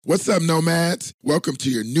What's up, nomads? Welcome to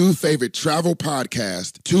your new favorite travel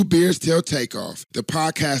podcast, Two Beers Till Takeoff, the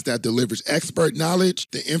podcast that delivers expert knowledge,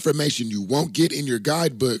 the information you won't get in your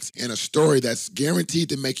guidebooks, and a story that's guaranteed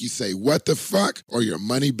to make you say, what the fuck, or your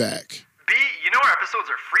money back. B, you know our episodes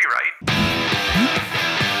are free, right?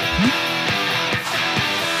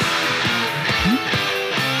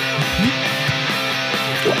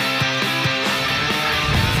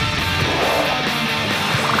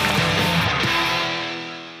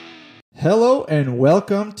 Hello and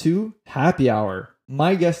welcome to Happy Hour.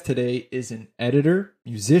 My guest today is an editor,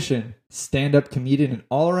 musician, stand-up comedian, and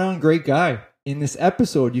all-around great guy. In this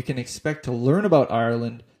episode, you can expect to learn about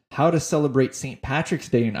Ireland, how to celebrate St. Patrick's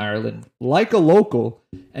Day in Ireland like a local,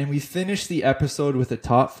 and we finish the episode with the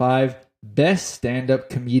top 5 best stand-up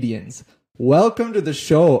comedians. Welcome to the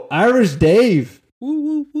show, Irish Dave. Woo,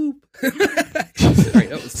 woo, woo. Sorry,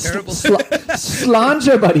 that was terrible.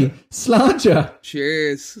 Slanja, buddy. Slanja.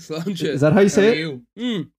 Cheers, Slanja. Is that how you say it?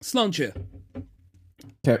 Slanja.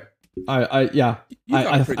 Okay.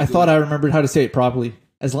 I thought I remembered how to say it properly.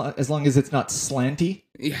 As long as it's not slanty.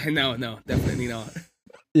 Yeah, no, definitely not.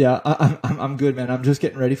 Yeah, I'm good, man. I'm just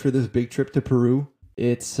getting ready for this big trip to Peru.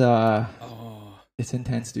 It's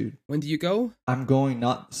intense, dude. When do you go? I'm going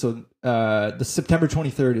the September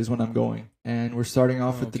 23rd is when I'm going. And we're starting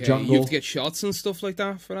off with the jungle. You have to get shots and stuff like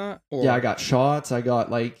that for that? Or? Yeah, I got shots. I got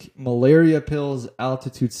like malaria pills,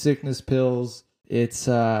 altitude sickness pills. It's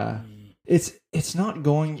not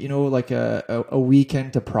going, like a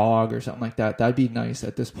weekend to Prague or something like that. That'd be nice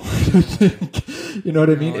at this point, I think. You know what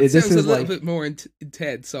I mean? It sounds a little bit more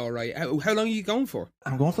intense, all right. How long are you going for?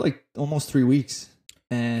 I'm going for like almost 3 weeks.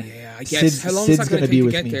 And yeah, I guess. How long is that going to take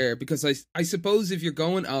to get there? Because I suppose if you're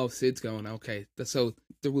going, Sid's going, okay. So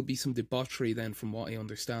there will be some debauchery then, from what I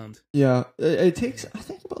understand. Yeah, it takes, I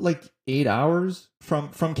think, about like 8 hours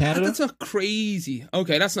from Canada. That's not crazy.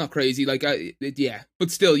 Okay, that's not crazy. Like,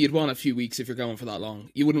 but still, you'd want a few weeks if you're going for that long.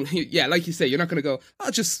 You wouldn't. Yeah, like you say, you're not going to go.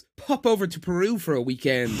 I'll just pop over to Peru for a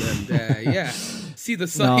weekend and see the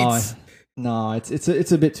sights. No,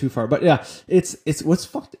 it's a bit too far, but yeah, it's what's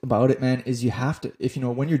fucked about it, man, is you have to, if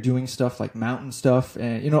when you're doing stuff like mountain stuff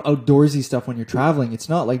and outdoorsy stuff when you're traveling, it's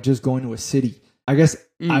not like just going to a city. I guess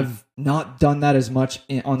I've not done that as much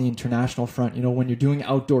on the international front. When you're doing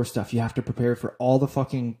outdoor stuff, you have to prepare for all the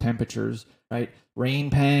fucking temperatures, right? Rain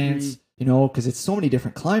pants, because it's so many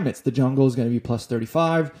different climates. The jungle is going to be plus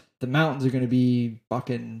 35. The mountains are going to be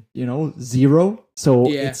fucking, 0. So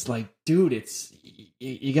it's like, dude,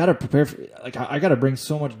 you got to prepare for, like, I got to bring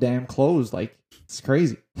so much damn clothes. Like, it's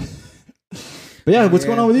crazy. But yeah, what's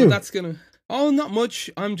going on with you? Not much.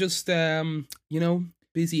 I'm just,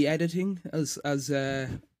 busy editing as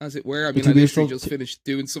it were. I mean, I literally just finished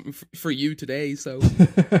doing something for you today, so.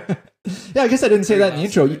 Yeah, I guess I didn't say that in the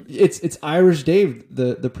intro. It's Irish Dave,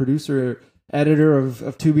 the producer, editor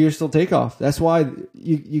of Two Beers Till Takeoff. That's why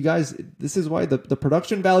you guys, this is why the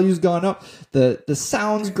production value's gone up. The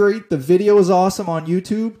sound's great. The video is awesome on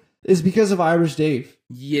YouTube. Is because of Irish Dave.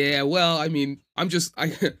 Yeah, well, I mean, I was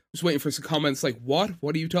waiting for some comments like, what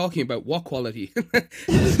are you talking about? What quality?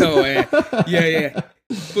 So yeah.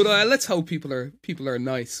 But let's hope people are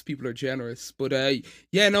nice, people are generous. But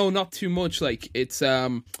not too much. Like, it's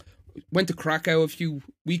went to Krakow a few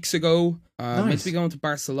weeks ago. Nice. Meant to be going to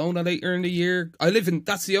Barcelona later in the year.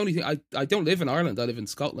 That's the only thing. I don't live in Ireland. I live in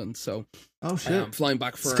Scotland. So oh shit, I'm flying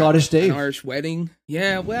back for Scottish Dave. An Irish wedding.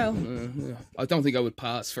 Yeah, well, I don't think I would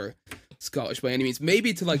pass for Scottish by any means.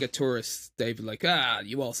 Maybe to like a tourist, they'd be like,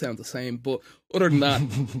 you all sound the same. But other than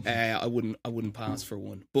that, I wouldn't pass for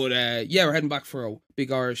one. But we're heading back for a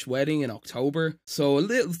big Irish wedding in October. So a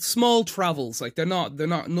little small travels, like they're not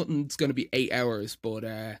nothing's going to be 8 hours, but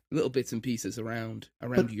little bits and pieces around but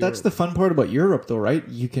Europe. That's the fun part about Europe, though, right?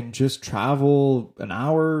 You can just travel an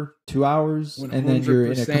hour, 2 hours, and then you're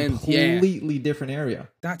in a completely different area.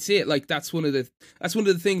 That's it. Like that's one of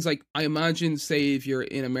the things. Like I imagine, say if you're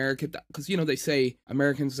in America, because they say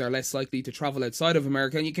Americans are less likely to travel outside of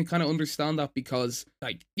America, and you can kind of understand that because,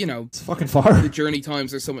 like, it's fucking far. The journey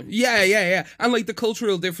times are so much. Yeah. And like the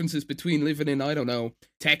cultural differences between living in, I don't know,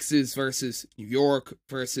 Texas versus New York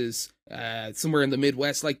versus somewhere in the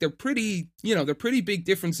Midwest, like they're pretty big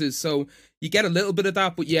differences. So you get a little bit of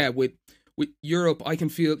that, but yeah, with Europe, I can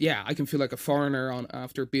feel like a foreigner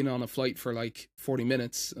after being on a flight for like 40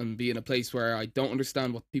 minutes and be in a place where I don't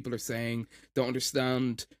understand what people are saying, don't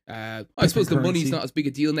understand. I suppose the money's not as big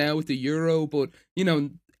a deal now with the euro, but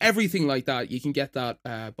everything like that, you can get that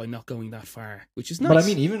by not going that far, which is nice. But I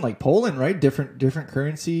mean, even like Poland, right? Different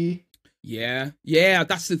currency. Yeah,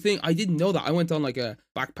 that's the thing. I didn't know that. I went on like a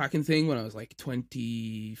backpacking thing when I was like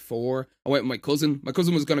 24. I went with my cousin. My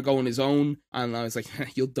cousin was going to go on his own, and I was like,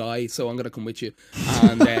 you'll die, so I'm going to come with you.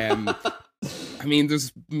 And I mean,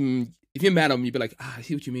 there's if you met him, you'd be like, I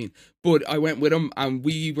see what you mean. But I went with him, and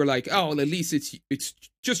we were like, oh, well, at least it's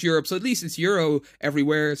just Europe, so at least it's Euro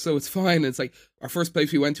everywhere, so it's fine. And it's like, our first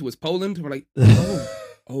place we went to was Poland. We're like,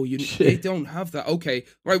 oh, they don't have that. Okay,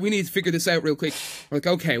 right, we need to figure this out real quick. We're like,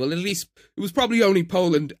 okay, well, at least it was probably only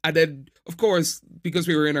Poland. And then, of course, because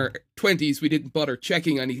we were in our 20s, we didn't bother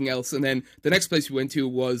checking anything else. And then the next place we went to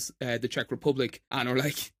was the Czech Republic. And we're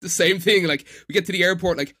like, the same thing. Like, we get to the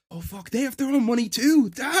airport, like, oh, fuck, they have their own money too.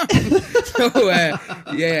 Damn. So,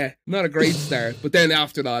 yeah, not a great start. But then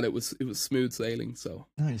after that, it was smooth sailing. So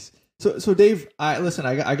nice. So Dave, I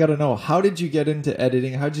got to know, how did you get into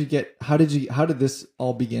editing? How did this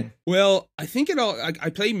all begin? Well, I think I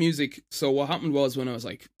play music. So what happened was when I was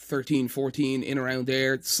like 13, 14, in around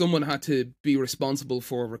there, someone had to be responsible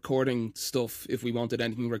for recording stuff if we wanted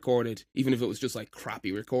anything recorded, even if it was just like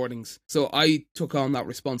crappy recordings. So I took on that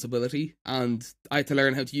responsibility, and I had to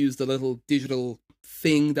learn how to use the little digital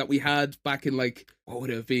thing that we had back in, like, what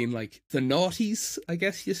would it have been, like the noughties, I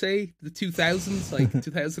guess you say, the 2000s, like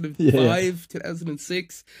 2005,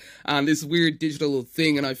 2006, and this weird digital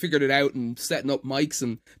thing. And I figured it out and setting up mics,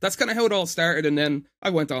 and that's kind of how it all started. And then I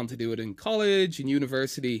went on to do it in college and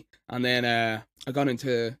university, and then I got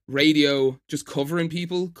into radio, just covering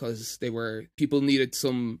people, because people needed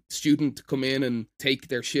some student to come in and take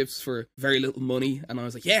their shifts for very little money. And I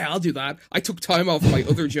was like, yeah, I'll do that. I took time off my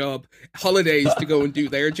other job, holidays, to go and do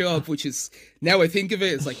their job, which is, now I think of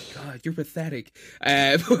it, it's like, God, you're pathetic.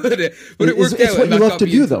 But it worked out. It's what you love to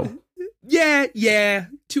do, though. Yeah,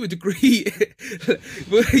 to a degree.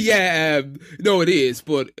 But yeah, no, it is.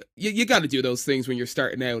 But you got to do those things when you're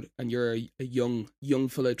starting out and you're a young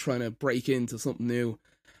fella trying to break into something new.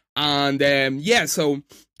 And yeah, so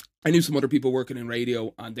I knew some other people working in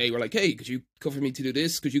radio, and they were like, hey, could you cover me to do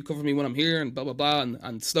this? Could you cover me when I'm here? And blah, blah, blah.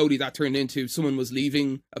 And slowly that turned into someone was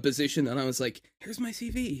leaving a position, and I was like, here's my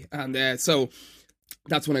CV. And so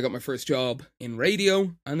that's when I got my first job in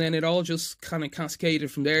radio, and then it all just kind of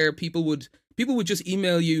cascaded from there. People would just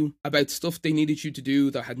email you about stuff they needed you to do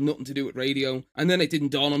that had nothing to do with radio, and then it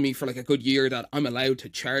didn't dawn on me for like a good year that I'm allowed to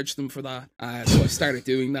charge them for that. So I started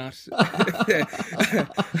doing that,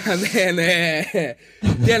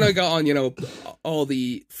 and then I got on, all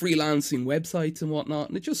the freelancing websites and whatnot,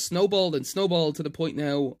 and it just snowballed to the point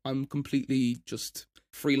now I'm completely just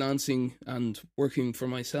freelancing and working for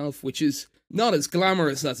myself, which is not as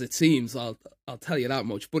glamorous as it seems, I'll tell you that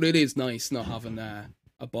much, but it is nice not having a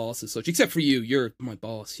boss as such, except for you. You're my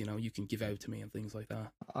boss, you can give out to me and things like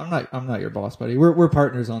that. I'm not your boss, buddy. We're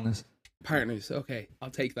partners on this. Partners, okay,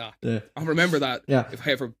 I'll take that. Yeah. I'll remember that. Yeah. If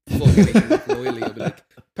I ever fucking anything royally, I'll be like,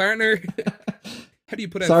 partner. How do you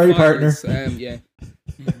put out sorry, fires? partner. Yeah.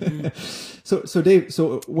 So Dave,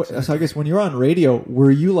 so I guess when you're on radio,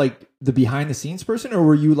 were you like the behind the scenes person, or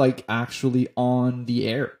were you like actually on the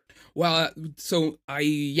air? Well, so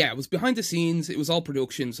I was behind the scenes. It was all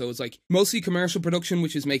production, so it was like mostly commercial production,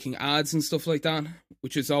 which is making ads and stuff like that,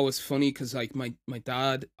 which is always funny because like my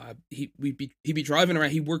dad, he'd be driving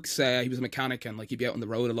around. He works, he was a mechanic, and like he'd be out on the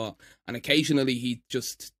road a lot, and occasionally he'd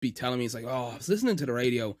just be telling me, he's like, oh, I was listening to the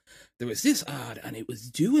radio, there was this ad, and it was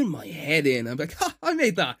doing my head in. I'm like, I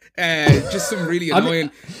made that. Just some really annoying.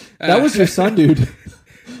 That was your son, dude.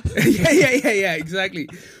 yeah, exactly.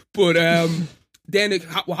 But then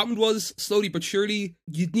what happened was, slowly but surely,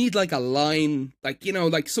 you'd need like a line, like,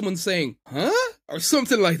 like someone saying, huh? Or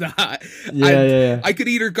something like that. Yeah. I could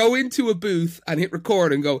either go into a booth and hit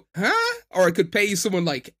record and go, huh? Or I could pay someone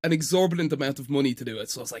like an exorbitant amount of money to do it.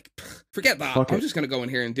 So I was like, forget that. I'm just going to go in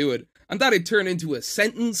here and do it. And that'd turn into a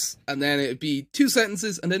sentence, and then it'd be 2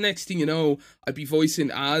 sentences, and the next thing you know, I'd be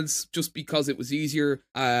voicing ads just because it was easier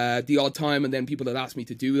the odd time, and then people had asked me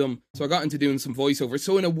to do them. So I got into doing some voiceover.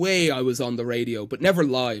 So in a way, I was on the radio, but never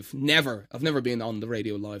live. Never. I've never been on the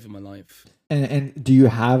radio live in my life. And do you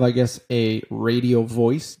have, I guess, a radio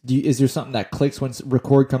voice? Is there something that clicks when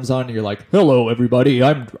record comes on and you're like, hello, everybody,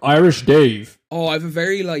 I'm Irish Dave? Oh, I have a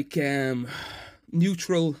very, like,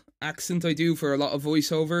 neutral accent I do for a lot of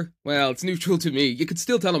voiceover. Well, it's neutral to me. You could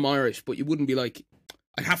still tell I'm Irish, but you wouldn't be like...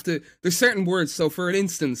 There's certain words. So, for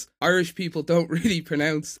instance, Irish people don't really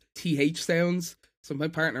pronounce TH sounds. So my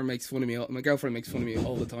partner makes fun of me. My girlfriend makes fun of me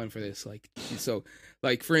all the time for this. Like, so,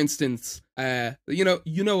 like, for instance, I don't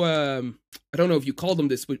know if you call them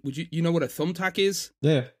this, but would you know what a thumbtack is?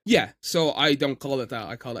 Yeah. Yeah. So I don't call it that.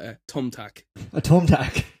 I call it a thumbtack. A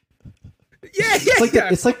thumbtack. Yeah,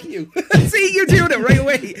 It's like you. See, you're doing it right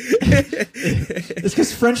away. It's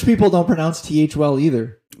because French people don't pronounce th well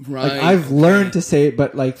either. Right. Like, I've learned to say it,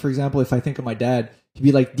 but like, for example, if I think of my dad, he'd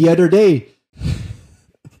be like, the other day.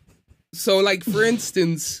 So, like, for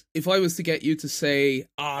instance, if I was to get you to say,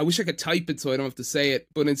 I wish I could type it so I don't have to say it,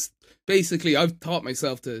 but it's basically, I've taught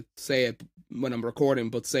myself to say it when I'm recording,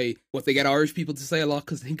 but say what they get Irish people to say a lot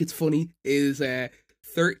because I think it's funny is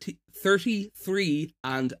 33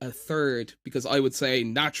 and a third, because I would say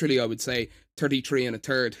 33 and a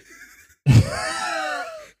third.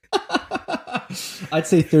 I'd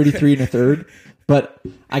say 33 and a third, but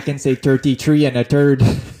I can say 33 and a third.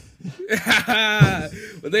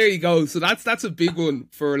 Well, there you go. So that's a big one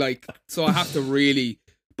for like. So I have to really.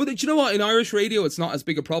 But you know what? In Irish radio, it's not as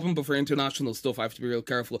big a problem. But for international stuff, I have to be real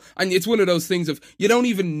careful. And it's one of those things of you don't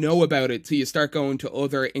even know about it till you start going to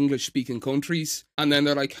other English-speaking countries, and then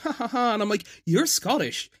they're like, ha ha ha, and I'm like, you're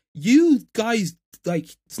Scottish. You guys, like,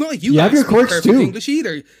 it's not like you guys have your speak quirks perfect too. English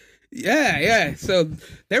either. Yeah. So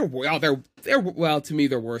they're well, to me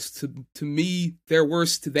they're worse. To me they're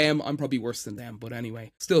worse. To them, I'm probably worse than them. But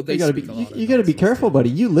anyway, still they speak a lot. You gotta be careful, buddy.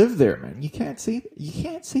 You live there, man. You can't say that. You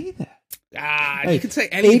can say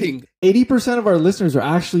anything. 80% of our listeners are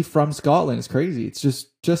actually from Scotland. It's crazy. It's just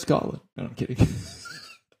Scotland. No, I'm kidding.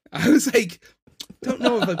 I was like, don't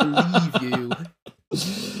know if I believe you.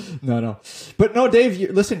 No, but no,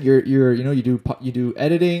 Dave. Listen, you do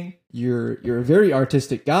editing. You're a very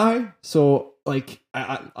artistic guy. So like,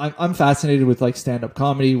 I'm fascinated with like stand-up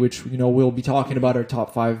comedy, which we'll be talking about our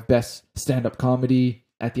top 5 best stand-up comedy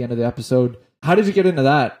at the end of the episode. How did you get into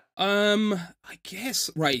that? I guess,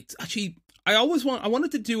 right. Actually, I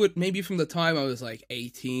wanted to do it maybe from the time I was like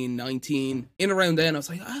 18, 19. In around then, I was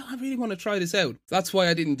like, I really want to try this out. That's why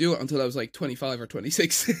I didn't do it until I was like 25 or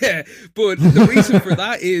 26. But the reason for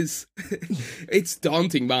that is it's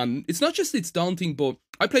daunting, man. It's not just it's daunting, but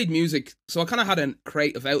I played music, so I kind of had a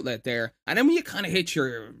creative outlet there. And then when you kind of hit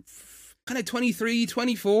your kind of 23,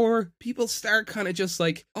 24, people start kind of just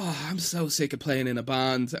like, I'm so sick of playing in a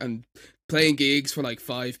band and playing gigs for like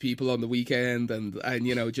 5 people on the weekend and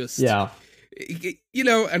just... Yeah.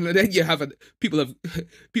 And then you have people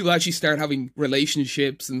actually start having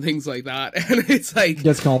relationships and things like that, and it's like it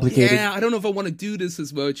gets complicated. Yeah, I don't know if I want to do this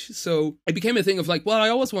as much. So it became a thing of like, well, I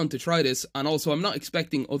always want to try this, and also I'm not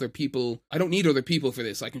expecting other people. I don't need other people for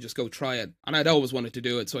this. I can just go try it, and I'd always wanted to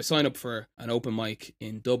do it. So I signed up for an open mic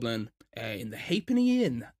in Dublin, in the Halfpenny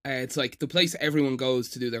Inn. It's like the place everyone goes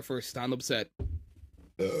to do their first stand-up set.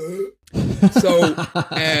 So,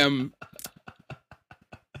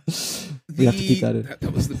 we have to keep that in.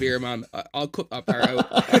 That was the beer, man. I'll cut that part out.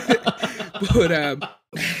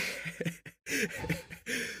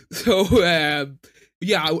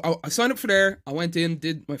 I signed up for there. I went in,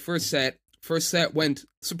 did my first set. First set went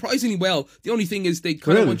surprisingly well. The only thing is they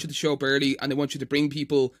kind of want you to show up early, and they want you to bring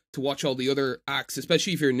people to watch all the other acts,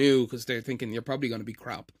 especially if you're new, because they're thinking you're probably going to be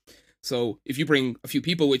crap. So if you bring a few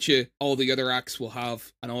people with you, all the other acts will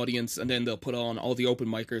have an audience, and then they'll put on all the open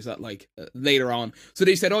micers at like later on. So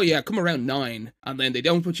they said, come around 9, and then they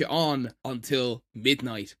don't put you on until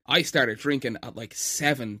midnight. I started drinking at like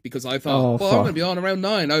 7 because I thought, I'm going to be on around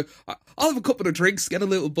 9. I'll have a couple of drinks, get a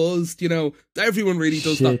little buzzed. Everyone really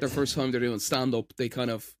does that their first time they're doing stand-up. They kind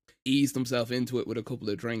of ease themselves into it with a couple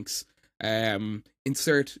of drinks.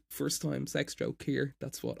 Insert first time sex joke here.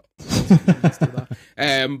 That's what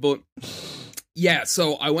but yeah,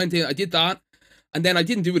 so I went in, I did that, and then I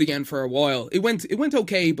didn't do it again for a while. It went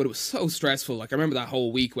okay, but it was so stressful. Like I remember that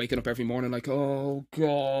whole week waking up every morning like, oh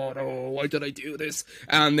god, why did I do this?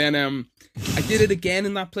 And then I did it again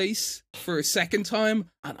in that place for a second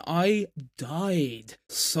time, and I died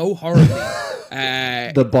so horribly.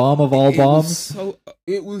 The bomb of all bombs.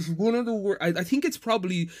 It was one of the worst. I think it's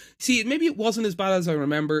probably... See, maybe it wasn't as bad as I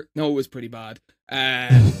remember. No, it was pretty bad.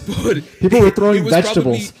 But people were throwing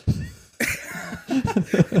vegetables.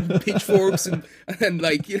 Pitchforks and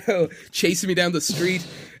like, chasing me down the street,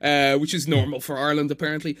 which is normal for Ireland,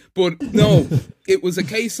 apparently. But no, it was a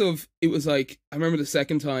case of... It was like... I remember the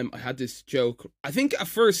second time I had this joke. I think at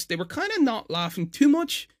first they were kind of not laughing too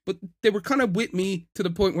much, but they were kind of with me to the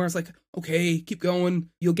point where I was like, okay, keep going.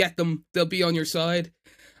 You'll get them. They'll be on your side.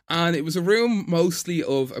 And it was a room mostly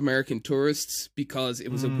of American tourists because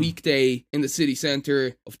it was a weekday in the city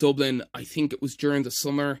centre of Dublin. I think it was during the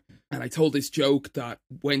summer. And I told this joke that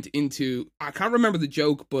went into... I can't remember the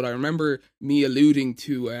joke, but I remember me alluding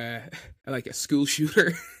to like a school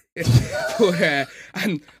shooter. But,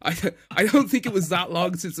 and I don't think it was that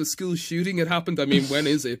long since a school shooting had happened. I mean, when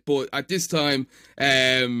is it? But at this time,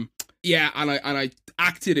 and I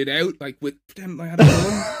acted it out like with them. I had a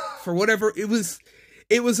gun for whatever it was.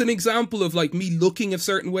 it was an example of like me looking a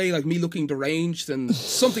certain way, like me looking deranged and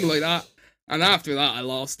something like that. And after that, I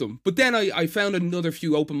lost them. But then I found another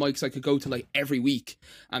few open mics I could go to like every week.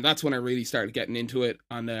 And that's when I really started getting into it.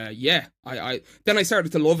 And then I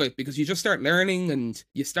started to love it, because you just start learning and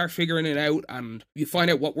you start figuring it out, and you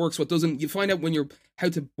find out what works, what doesn't. You find out when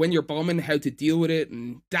you're bombing, how to deal with it.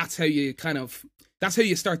 And that's how you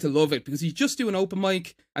start to love it, because you just do an open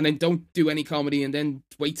mic and then don't do any comedy and then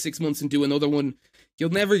wait 6 months and do another one. You'll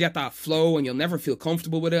never get that flow, and you'll never feel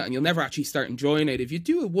comfortable with it, and you'll never actually start enjoying it. If you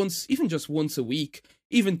do it once, even just once a week,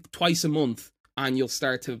 even twice a month, and you'll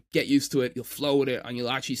start to get used to it, you'll flow with it, and you'll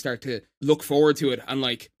actually start to look forward to it and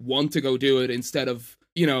like want to go do it, instead of,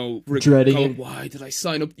 you know, dreading going, it. why did I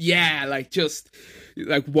sign up? Yeah, like just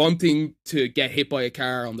like wanting to get hit by a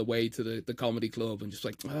car on the way to the comedy club, and just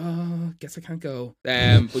like, oh, guess I can't go.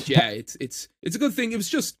 But yeah, it's a good thing. It was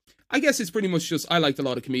just, I guess it's pretty much just, I liked a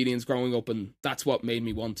lot of comedians growing up, and that's what made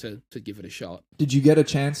me want to give it a shot. Did you get a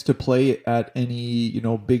chance to play at any, you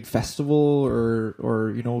know, big festival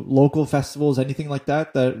or you know, local festivals, anything like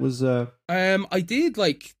that was I did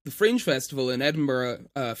like the Fringe Festival in Edinburgh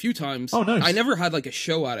a few times. Oh, nice. I never had like a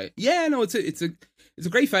show at it. Yeah, no, it's a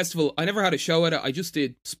great festival. I never had a show at it. I just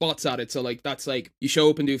did spots at it. So like, that's like, you show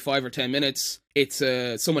up and do 5 or 10 minutes. It's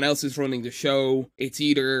someone else is running the show. It's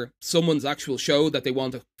either someone's actual show that they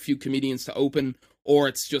want a few comedians to open, or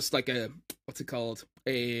it's just like a, what's it called?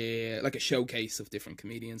 Like a showcase of different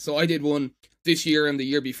comedians. So I did one this year and the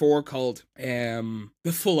year before called The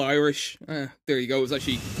Full Irish. There you go.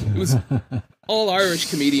 It was all Irish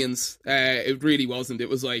comedians. It really wasn't. It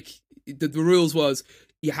was like, the rules was,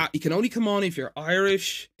 you can only come on if you're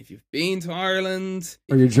Irish, if you've been to Ireland,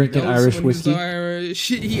 or you're drinking Irish whiskey.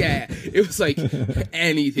 Irish. Yeah, it was like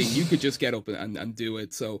anything. You could just get up and do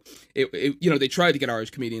it. So it you know, they tried to get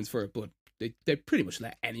Irish comedians for it, but they pretty much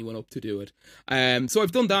let anyone up to do it. So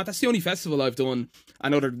I've done that. That's the only festival I've done.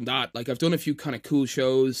 And other than that, like, I've done a few kind of cool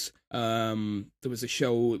shows. There was a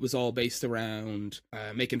show, it was all based around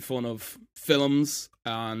making fun of films,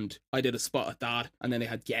 and I did a spot at that, and then they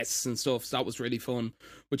had guests and stuff, so that was really fun.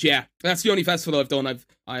 But yeah, that's the only festival I've done.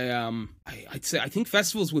 I'd say I think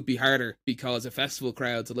festivals would be harder, because a festival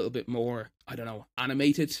crowd's a little bit more, I don't know,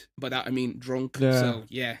 animated. By that I mean drunk. Yeah. So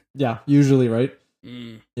yeah, usually, right?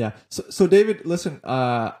 Yeah. So David, listen,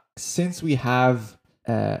 since we have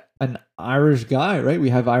an Irish guy, right? We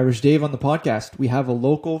have Irish Dave on the podcast. We have a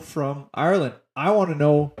local from Ireland. I want to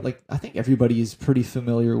know, like, I think everybody is pretty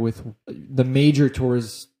familiar with the major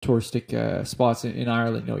touristic spots in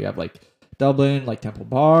Ireland. You know, you have like Dublin, like Temple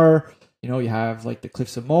Bar. You know, you have like the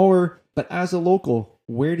Cliffs of Moher. But as a local,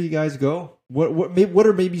 where do you guys go? What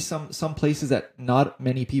are maybe some places that not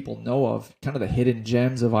many people know of? Kind of the hidden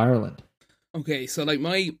gems of Ireland. Okay, so like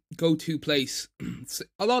my go-to place,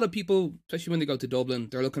 a lot of people, especially when they go to Dublin,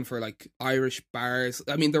 they're looking for like Irish bars.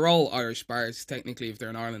 I mean, they're all Irish bars technically if they're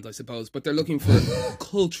in Ireland, I suppose, but they're looking for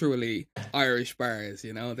culturally Irish bars,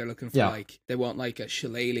 you know? They're looking for like, they want like a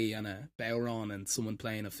shillelagh and a bowron and someone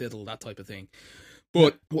playing a fiddle, that type of thing.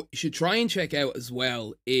 But what you should try and check out as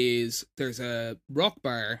well is there's a rock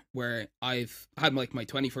bar where I've had like my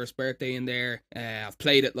 21st birthday in there. I've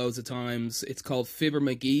played it loads of times. It's called Fibber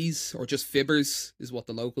McGee's, or just Fibbers is what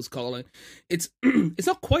the locals call it. It's it's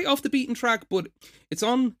not quite off the beaten track, but it's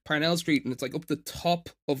on Parnell Street, and it's like up the top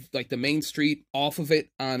of like the main street off of it,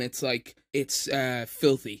 and it's like, it's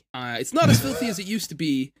filthy. It's not as filthy as it used to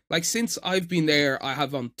be. Like, since I've been there, I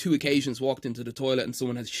have on 2 occasions walked into the toilet and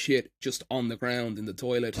someone has shit just on the ground in the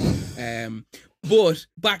toilet. But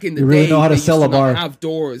back in the you really day, know how to they sell used a to bar. not have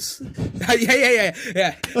doors. yeah.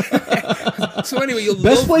 So anyway, you'll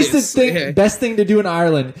best love place this. to think, best thing to do in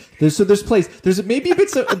Ireland. There's maybe a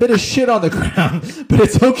bit of shit on the ground, but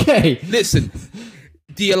it's okay. Listen.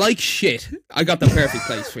 Do you like shit? I got the perfect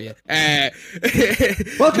place for you.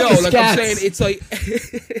 Welcome no, to like Scats. I'm saying, it's like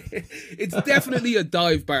it's definitely a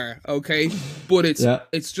dive bar, okay? But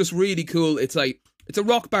it's just really cool. It's like, it's a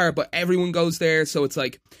rock bar, but everyone goes there, so it's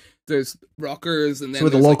like there's rockers, and then where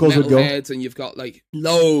the there's locals like would go? metalheads, and you've got like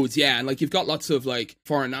loads, and like you've got lots of like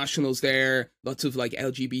foreign nationals there, lots of like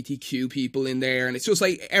LGBTQ people in there, and it's just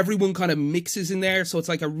like everyone kind of mixes in there, so it's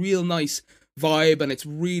like a real nice vibe, and it's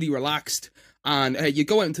really relaxed. And you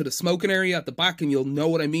go out into the smoking area at the back, and you'll know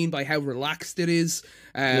what I mean by how relaxed it is,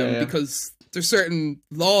 because there's certain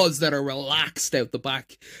laws that are relaxed out the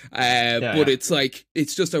back, but it's like,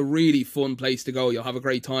 it's just a really fun place to go. You'll have a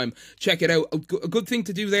great time. Check it out. A good thing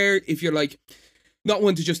to do there, if you're like, not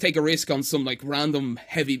one to just take a risk on some like random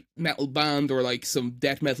heavy metal band or like some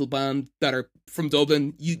death metal band that are from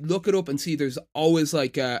Dublin. You look it up and see there's always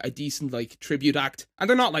like a decent like tribute act, and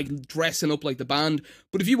they're not like dressing up like the band,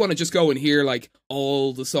 but if you want to just go and hear like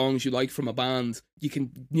all the songs you like from a band, you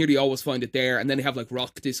can nearly always find it there. And then they have like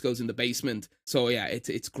rock discos in the basement. So yeah,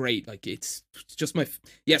 it's great. Like it's just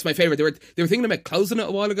it's my favorite. They were thinking about closing it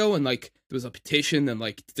a while ago, and like there was a petition, and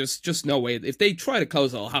like there's just no way. If they try to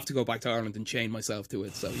close it, I'll have to go back to Ireland and chain myself to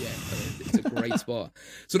it. So yeah, it's a great spot.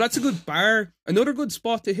 So that's a good bar. Another good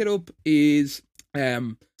spot to hit up is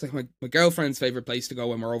it's like my girlfriend's favorite place to go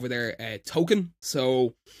when we're over there, Token.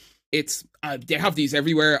 So it's they have these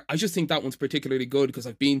everywhere. I just think that one's particularly good because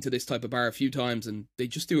I've been to this type of bar a few times and they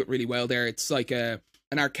just do it really well there. It's like an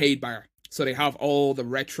arcade bar. So they have all the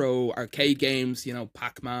retro arcade games, you know,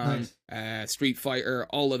 Pac-Man, Street Fighter,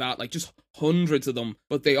 all of that, like just hundreds of them.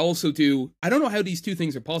 But they also do, I don't know how these two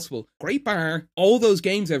things are possible. Great bar, all those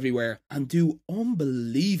games everywhere, and do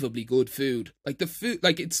unbelievably good food. Like the food,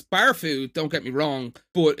 like it's bar food, don't get me wrong,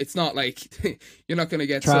 but it's not like, you're not going to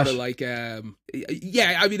get trash. sort of like,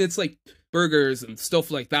 yeah, I mean, it's like burgers and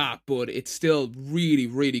stuff like that, but it's still really,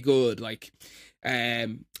 really good. Like,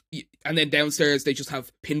 and then downstairs they just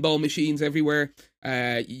have pinball machines everywhere.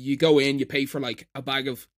 You go in, you pay for like a bag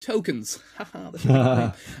of tokens,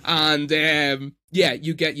 and yeah,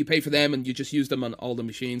 you pay for them and you just use them on all the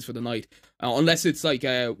machines for the night. Unless it's like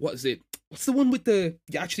what is it? What's the one with you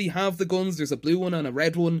actually have the guns? There's a blue one and a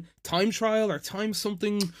red one. Time Trial or Time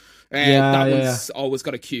something. That one's always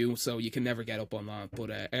got a queue, so you can never get up on that. But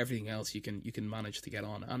everything else you can manage to get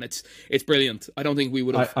on, and it's brilliant. I don't think we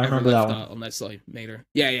would have ever left that unless I made her.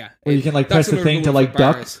 Yeah. Well, you can like press the thing to like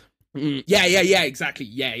duck. Yeah, exactly.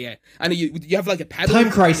 Yeah. And you have like a pedal. Time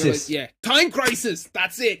Crisis. Like, Time Crisis.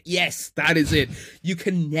 That's it. Yes, that is it. You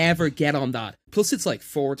can never get on that. Plus, it's like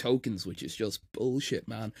 4 tokens, which is just bullshit,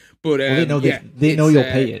 man. But they know you'll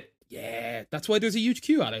pay it. Yeah, that's why there's a huge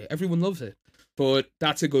queue at it. Everyone loves it. But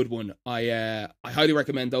that's a good one. I highly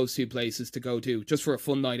recommend those two places to go to just for a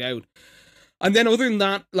fun night out. And then other than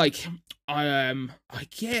that, like I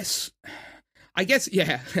guess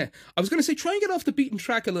yeah. I was going to say try and get off the beaten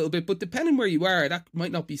track a little bit, but depending where you are, that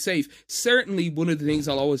might not be safe. Certainly, one of the things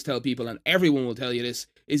I'll always tell people, and everyone will tell you this,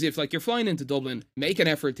 is if like you're flying into Dublin, make an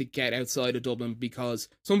effort to get outside of Dublin, because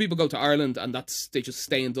some people go to Ireland and they just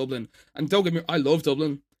stay in Dublin. And don't get me, I love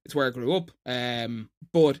Dublin. It's where I grew up.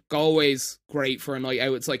 But Galway's great for a night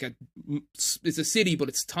out. It's like it's a city, but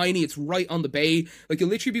it's tiny. It's right on the bay. Like you'll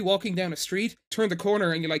literally be walking down a street, turn the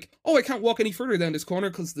corner, and you're like, oh, I can't walk any further down this corner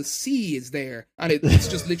because the sea is there. And it's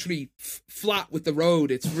just literally flat with the road.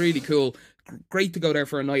 It's really cool. Great to go there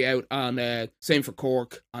for a night out. And same for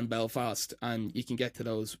Cork and Belfast. And you can get to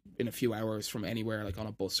those in a few hours from anywhere, like on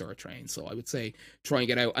a bus or a train. So I would say try and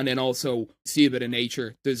get out. And then also see a bit of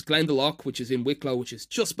nature. There's Glendalough, which is in Wicklow, which is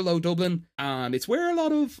just below Dublin. And it's where a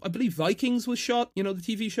lot of, I believe, Vikings was shot, you know, the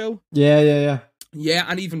TV show. Yeah. Yeah,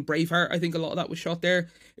 and even Braveheart, I think a lot of that was shot there.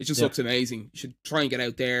 It just looks amazing. You should try and get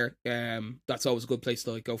out there. That's always a good place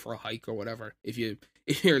to like go for a hike or whatever. If your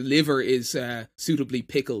liver is suitably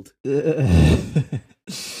pickled.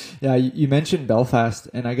 Yeah, you mentioned Belfast,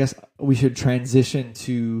 and I guess we should transition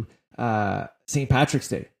to St. Patrick's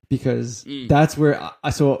Day, because that's where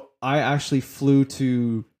I actually flew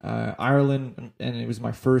to Ireland, and it was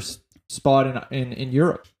my first spot in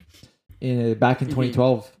Europe. Back in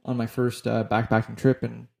 2012 on my first backpacking trip,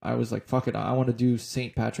 and I was like, fuck it, I want to do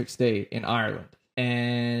St. Patrick's Day in Ireland,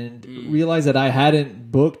 and realized that I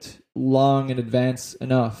hadn't booked long in advance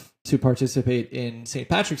enough to participate in St.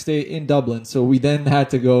 Patrick's Day in Dublin. So we then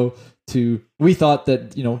had to go we thought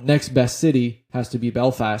that, you know, next best city has to be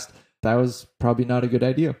Belfast. That was probably not a good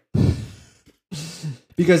idea.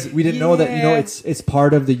 Because we didn't know that, you know, it's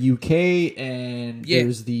part of the UK, and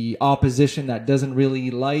there's the opposition that doesn't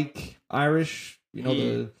really like Irish, you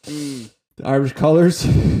know, the Irish colours.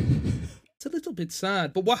 It's a little bit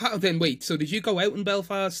sad. But what happened then? Wait, so did you go out in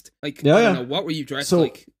Belfast? Like, I don't know, what were you dressed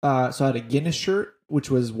like? So I had a Guinness shirt,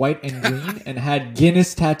 which was white and green, and had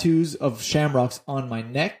Guinness tattoos of shamrocks on my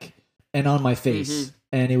neck and on my face.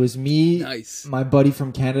 And it was me, my buddy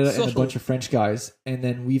from Canada, and a bunch of French guys. And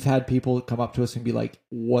then we've had people come up to us and be like,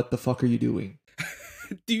 what the fuck are you doing?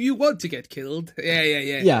 Do you want to get killed? Yeah.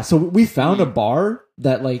 Yeah, so we found a bar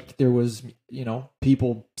that, like, there was, you know,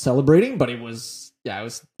 people celebrating, but it was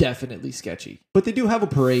definitely sketchy. But they do have a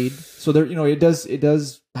parade, so there, you know, it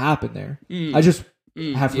does happen there. I just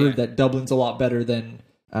have heard that Dublin's a lot better than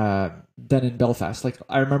in Belfast. Like,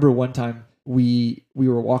 I remember one time, we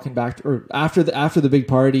were walking back or after the big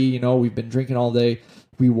party, you know, we've been drinking all day.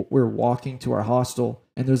 We're walking to our hostel,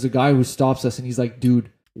 and there's a guy who stops us, and he's like,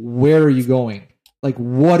 dude, where are you going? like,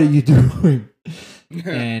 what are you doing?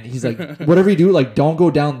 And he's like, whatever you do, like, don't go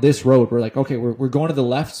down this road. We're like, okay, we're going to the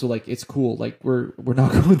left, so like it's cool. Like we're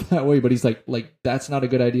not going that way. But he's like that's not a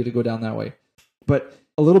good idea to go down that way. But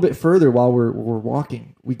a little bit further, while we're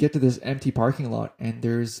walking, we get to this empty parking lot, and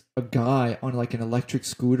there's a guy on like an electric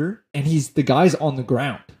scooter, and the guy's on the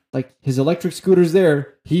ground. Like his electric scooter's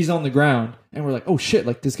there, he's on the ground, and we're like, oh shit,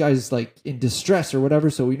 like this guy's like in distress or whatever.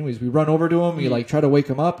 So anyways, we run over to him, we like try to wake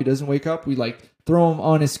him up, he doesn't wake up, we like throw him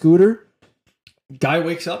on his scooter. Guy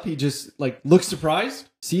wakes up, he just like looks surprised,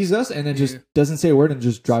 sees us, and then just doesn't say a word and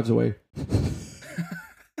just drives away.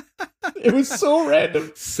 It was so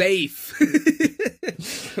random. Safe.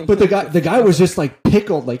 But the guy was just like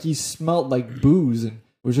pickled, like he smelled like booze and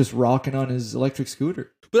was just rocking on his electric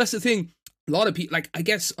scooter. But that's the thing. A lot of people, like, I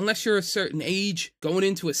guess, unless you're a certain age, going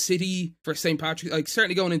into a city for St. Patrick's, like,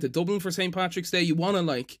 certainly going into Dublin for St. Patrick's Day, you want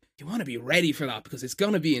to be ready for that, because it's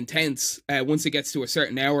going to be intense once it gets to a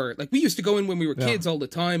certain hour. Like, we used to go in when we were kids all the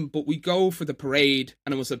time, but we go for the parade,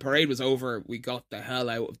 and once the parade was over, we got the hell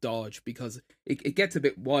out of Dodge, because it gets a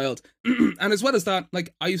bit wild. And as well as that,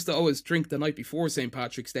 like, I used to always drink the night before St.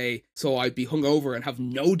 Patrick's Day, so I'd be hungover and have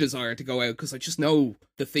no desire to go out, because I just know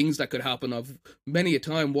the things that could happen. I've many a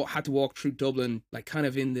time had to walk through Dublin, like, kind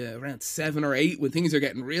of in the around 7 or 8 when things are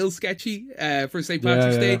getting real sketchy for St.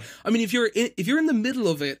 Patrick's Day. I mean, if you're in the middle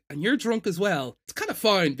of it and you're drunk as well, it's kind of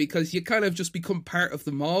fine, because you kind of just become part of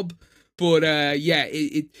the mob. But I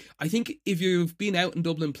think if you've been out in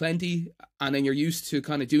Dublin plenty, and then you're used to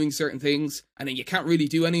kind of doing certain things, and then you can't really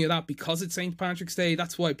do any of that because it's St. Patrick's Day,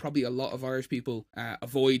 that's why probably a lot of Irish people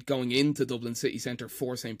avoid going into Dublin city centre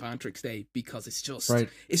for St. Patrick's Day, because it's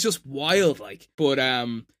just wild, like. But at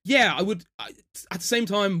the same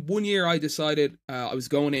time, one year I decided I was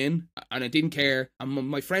going in, and I didn't care, and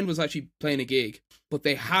my friend was actually playing a gig, but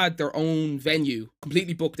they had their own venue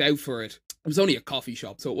completely booked out for it. It was only a coffee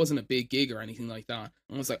shop, so it wasn't a big gig or anything like that.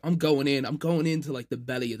 And I was like, I'm going into like the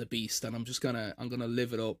belly of the beast, and I'm gonna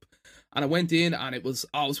live it up. And I went in, and it was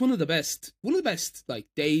one of the best like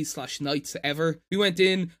days / nights ever. We went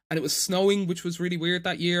in, and it was snowing, which was really weird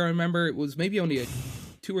that year. I remember it was maybe only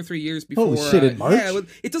 2 or 3 years before. Oh shit! In March? Yeah,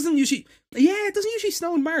 it doesn't usually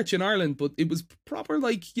snow in March in Ireland, but it was proper,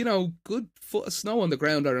 like, good foot of snow on the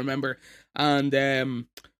ground, I remember. And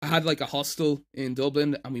I had like a hostel in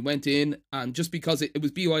Dublin, and we went in, and just because it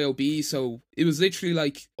was BYOB, so it was literally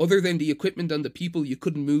like, other than the equipment and the people, you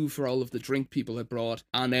couldn't move for all of the drink people had brought.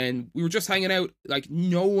 And then we were just hanging out, like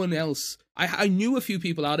no one else. I knew a few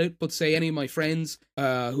people at it, but say any of my friends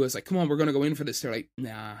who was like, come on, we're going to go in for this, they're like,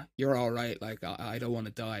 nah, you're all right, like I don't want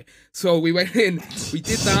to die. So we went in, we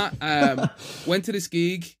did that, went to this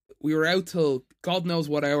gig. We were out till God knows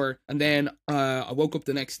what hour, and then I woke up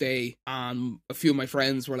the next day, and a few of my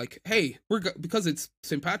friends were like, "Hey, because it's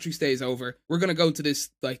St. Patrick's Day is over, we're gonna go to this,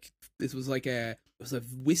 like, this was like it was a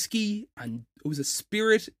whiskey and it was a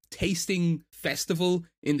spirit tasting festival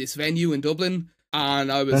in this venue in Dublin."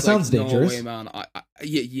 And I was like, sounds dangerous. No way, man.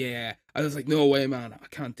 I was like, no way, man. I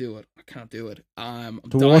can't do it. I'm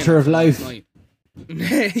the water of life.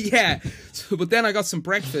 Yeah. So, but then I got some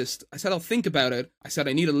breakfast. I said, I'll think about it. I said,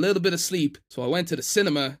 I need a little bit of sleep. So I went to the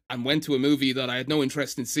cinema and went to a movie that I had no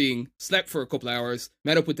interest in seeing. Slept for a couple hours.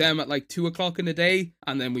 Met up with them at like 2 o'clock in the day.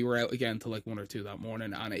 And then we were out again till like 1 or 2 that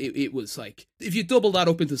morning. And it was like, if you double that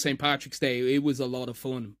up into St. Patrick's Day, it was a lot of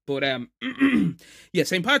fun. But yeah,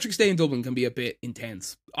 St. Patrick's Day in Dublin can be a bit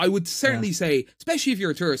intense. I would certainly say, especially if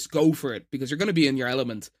you're a tourist, go for it, because you're going to be in your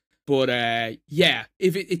element. But yeah,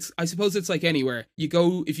 if it's, I suppose it's like anywhere. You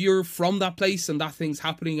go, if you're from that place and that thing's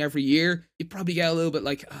happening every year, you probably get a little bit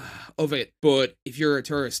like of it. But if you're a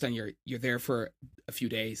tourist and you're there for a few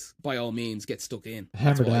days, by all means, get stuck in.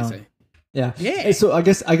 Hammer down. I say. Yeah. Hey, so I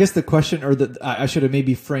guess the question, or I should have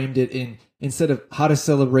maybe framed it in, instead of how to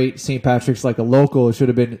celebrate St. Patrick's like a local, it should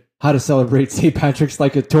have been how to celebrate St. Patrick's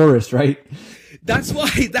like a tourist, right? That's why,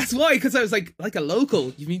 because I was like a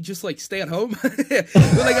local, you mean just like stay at home? But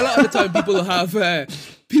like a lot of the time people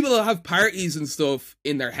will have parties and stuff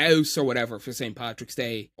in their house or whatever for St. Patrick's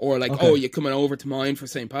Day. Or like, oh, you're coming over to mine for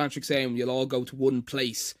St. Patrick's Day and you'll all go to one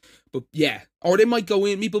place. But yeah, or they might go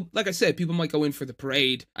in, people, like I said, people might go in for the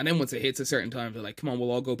parade, and then once it hits a certain time, they're like, come on,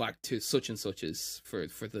 we'll all go back to such and such's for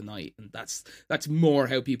the night. And that's more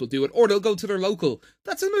how people do it. Or they'll go to their local.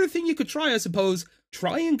 That's another thing you could try, I suppose.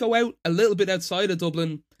 Try and go out a little bit outside of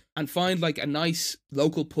Dublin and find like a nice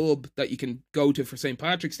local pub that you can go to for St.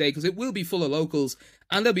 Patrick's Day, because it will be full of locals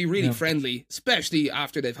and they'll be really friendly, especially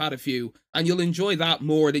after they've had a few, and you'll enjoy that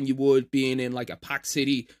more than you would being in like a packed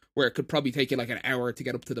city where it could probably take you like an hour to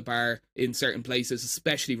get up to the bar in certain places,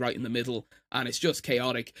 especially right in the middle, and it's just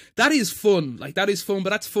chaotic. That is fun. Like, that is fun, but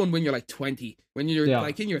that's fun when you're like 20. When you're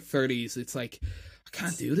like in your 30s, it's like, I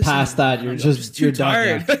can't do this. Past that, you're just too you're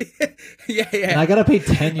tired. done. Yeah. And I gotta pay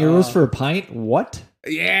 10 euros for a pint? What?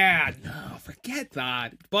 Yeah, no, forget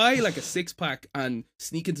that. Buy like a 6-pack and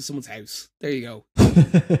sneak into someone's house. There you go.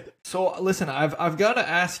 So listen, I've got to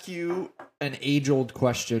ask you an age-old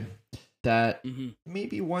question that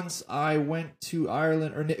maybe once I went to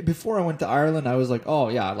Ireland, or before I went to Ireland, I was like, oh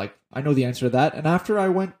yeah, like I know the answer to that. And after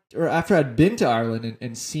I'd been to Ireland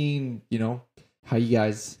and seen, you know, how you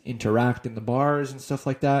guys interact in the bars and stuff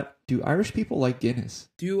like that, do Irish people like Guinness?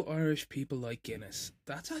 Do Irish people like Guinness?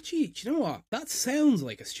 That's actually, do you know what? That sounds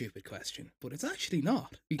like a stupid question, but it's actually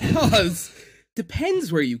not. Because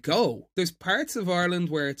depends where you go. There's parts of Ireland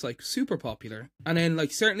where it's like super popular, and then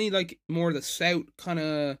like certainly like more the south, kind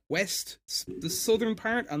of west, the southern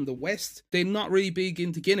part and the west, they're not really big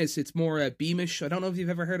into Guinness. It's more Beamish. I don't know if you've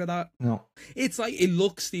ever heard of that. No. It's like, it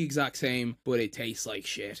looks the exact same, but it tastes like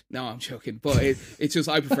shit. No, I'm joking, but it's just,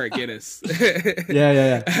 I prefer Guinness.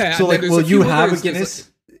 Yeah. So like, will you have a Guinness?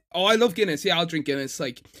 Oh, I love Guinness. Yeah, I'll drink Guinness.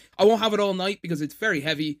 Like, I won't have it all night because it's very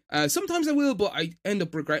heavy. Sometimes I will, but I end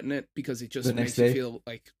up regretting it because it just makes you feel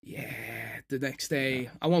like, the next day.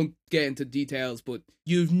 I won't get into details, but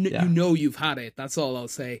you know you've had it. That's all I'll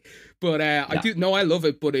say. But I love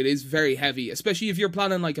it, but it is very heavy, especially if you're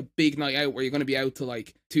planning like a big night out where you're going to be out till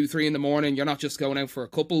like 2-3 in the morning. You're not just going out for a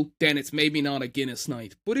couple. Then it's maybe not a Guinness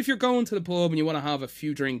night. But if you're going to the pub and you want to have a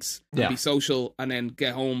few drinks and be social and then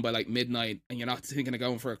get home by like midnight and you're not thinking of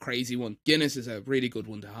going for a crazy one, Guinness is a really good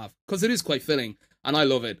one to have because it is quite filling. And I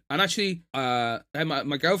love it. And actually,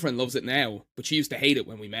 my girlfriend loves it now, but she used to hate it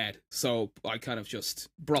when we met. So I kind of just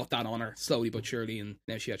brought that on her slowly but surely, and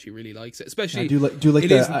now she actually really likes it. Especially, do you like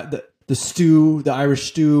the stew, the Irish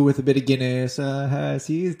stew with a bit of Guinness?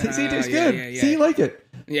 See, it tastes good. Yeah. See, you like it?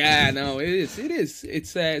 Yeah, no, it is.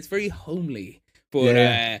 It's very homely.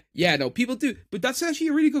 But people do. But that's actually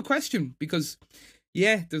a really good question because,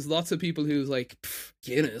 yeah, there's lots of people who's like,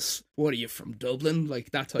 Guinness, what are you, from Dublin?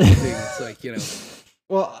 Like, that type of thing. It's like, you know.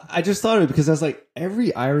 Well, I just thought of it because I was like,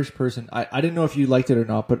 every Irish person, I didn't know if you liked it or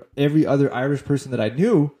not, but every other Irish person that I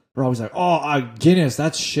knew were always like, Guinness,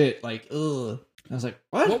 that's shit. Like, ugh. I was like,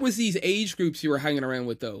 what? What was these age groups you were hanging around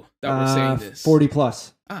with, though, that were saying this? 40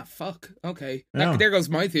 plus. Ah, fuck. Okay. There goes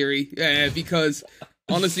my theory. Because,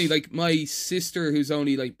 honestly, like, my sister, who's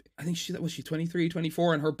only, like, I think she 23,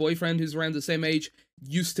 24, and her boyfriend, who's around the same age,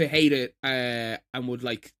 used to hate it and would,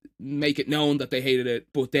 like, make it known that they hated it.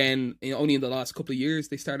 But then, only in the last couple of years,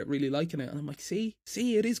 they started really liking it. And I'm like, see,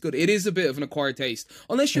 it is good. It is a bit of an acquired taste.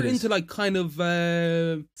 Unless you're into, like, kind of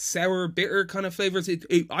sour, bitter kind of flavors.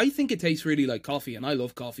 I think it tastes really like coffee, and I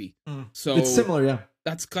love coffee. So it's similar, yeah.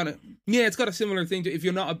 That's kind of, it's got a similar thing to, if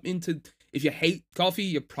you're not into, if you hate coffee,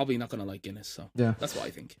 you're probably not going to like Guinness. So yeah, that's what I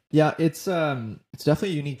think. Yeah, it's definitely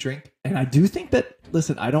a unique drink. And I do think that,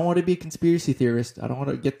 listen, I don't want to be a conspiracy theorist. I don't want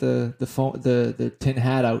to get the tin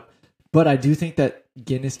hat out. But I do think that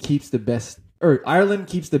Guinness keeps the best, or Ireland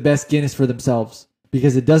keeps the best Guinness for themselves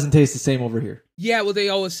because it doesn't taste the same over here. Yeah, well, they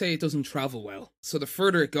always say it doesn't travel well. So the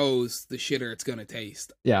further it goes, the shitter it's going to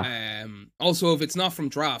taste. Yeah. Also, if it's not from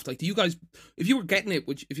draft, like, do you guys, if you were getting it,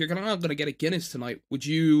 if you're going to get a Guinness tonight, would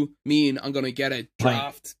you mean I'm going to get a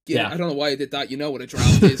draft? Yeah. I don't know why I did that. You know what a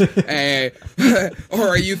draft is. Or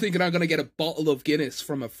are you thinking I'm going to get a bottle of Guinness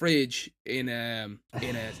from a fridge in a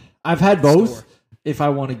I've had both. Store? If I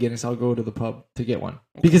want a Guinness, I'll go to the pub to get one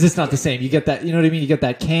because it's not the same. You get that, you know what I mean? You get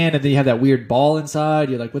that can and then you have that weird ball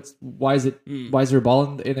inside. You're like, why is there a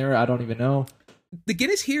ball in there? I don't even know. The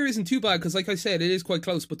Guinness here isn't too bad because, like I said, it is quite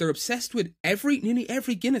close, but they're obsessed with nearly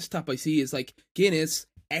every Guinness tap I see is like Guinness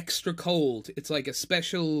extra cold. It's like a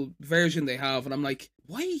special version they have. And I'm like,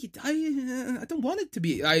 why? I don't want it to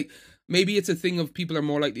be. Maybe it's a thing of people are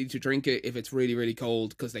more likely to drink it if it's really, really cold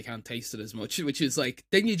because they can't taste it as much, which is like,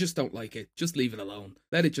 then you just don't like it. Just leave it alone.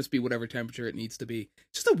 Let it just be whatever temperature it needs to be.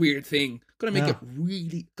 Just a weird thing. Gonna make it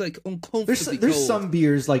really, like, uncomfortably There's cold. some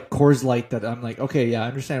beers like Coors Light that I'm like, okay, yeah, I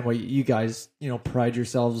understand why you guys, pride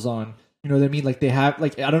yourselves on, you know what I mean? Like they have,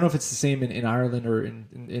 like, I don't know if it's the same in Ireland or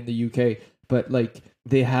in the UK, but like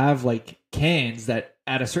they have like cans that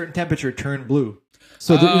at a certain temperature turn blue.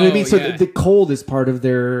 So you know what I mean? So the cold is part of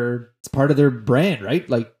their brand, right?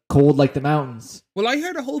 Like cold like the mountains. Well, I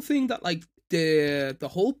heard a whole thing that like the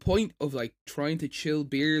whole point of like trying to chill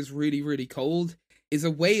beers really, really cold is a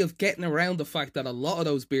way of getting around the fact that a lot of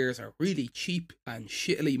those beers are really cheap and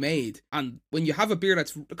shittily made. And when you have a beer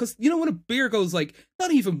that's, because you know when a beer goes like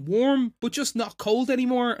not even warm but just not cold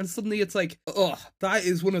anymore, and suddenly it's like, that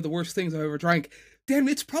is one of the worst things I've ever drank. then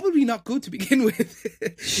it's probably not good to begin with.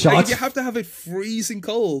 Like, Shots- you have to have it freezing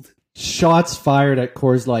cold. Shots fired at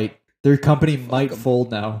Coors Light. Their company might fold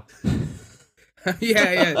now.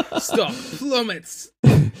 Yeah. Stop. Plummets.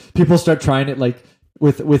 People start trying it like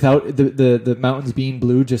without the mountains being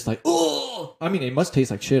blue, just like, oh, I mean, it must taste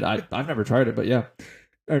like shit. I've never tried it, but yeah,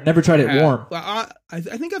 or never tried it warm. Well, I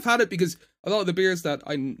think I've had it because a lot of the beers that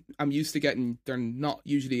I'm used to getting, they're not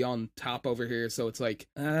usually on tap over here. So it's like,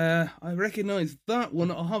 I recognize that one.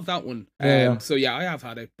 I'll have that one. Yeah. So yeah, I have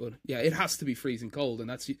had it, but yeah, it has to be freezing cold, and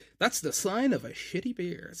that's the sign of a shitty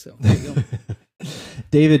beer. So there you go.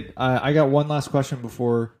 David, I got one last question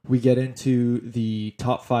before we get into the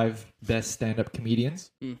top 5 best stand-up comedians.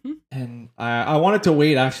 Mm-hmm. And I wanted to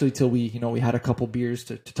wait actually till we had a couple beers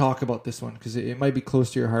to talk about this one because it might be close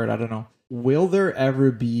to your heart. I don't know. Will there ever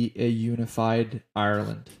be a unified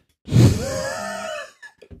Ireland?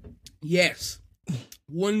 Yes.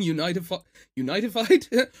 One united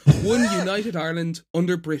Ireland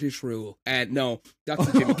under British rule. No, that's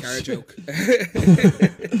a Jimmy Carr joke.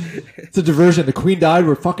 It's a diversion. The Queen died.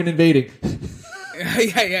 We're fucking invading.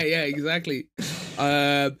 yeah, exactly.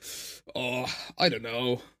 I don't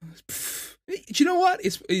know. Do you know what?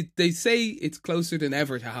 They say it's closer than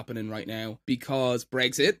ever to happening right now because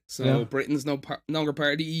Brexit. So Yeah. Britain's no longer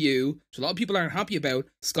part of the EU, which a lot of people aren't happy about.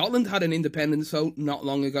 Scotland had an independence vote not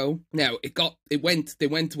long ago. Now they went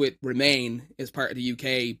with Remain as part of the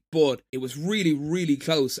UK, but it was really, really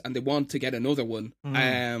close, and they want to get another one. So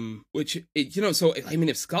I mean,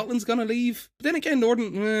 if Scotland's gonna leave, but then again,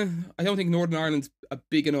 I don't think Northern Ireland's a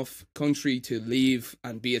big enough country to leave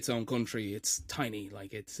and be its own country. It's tiny,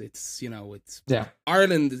 like it's Yeah.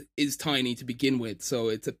 Ireland is tiny to begin with, so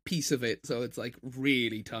it's a piece of it, so it's like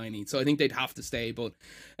really tiny. So I think they'd have to stay, but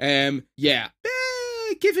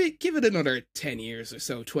give it another 10 years or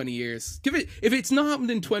so, 20 years. If it's not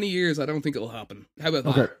happened in 20 years, I don't think it'll happen. How about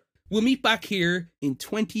that? Okay. We'll meet back here in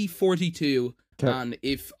 2042, Okay. and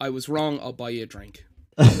if I was wrong, I'll buy you a drink.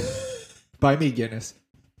 Buy me Guinness.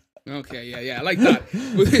 Okay, yeah, I like that.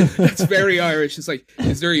 That's very Irish. It's like,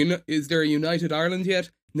 is there a United Ireland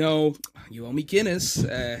yet? No, you owe me Guinness.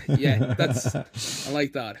 Yeah, I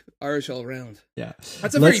like that. Irish all round. Yeah.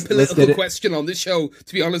 That's a very Let's political get it. question on this show,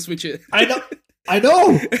 to be honest with you. I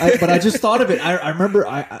know, but I just thought of it. I remember.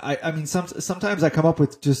 I mean, sometimes I come up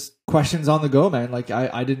with just questions on the go, man. Like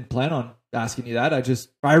I didn't plan on asking you that.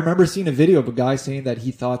 I remember seeing a video of a guy saying that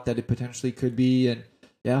he thought that it potentially could be, and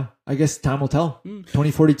yeah, I guess time will tell.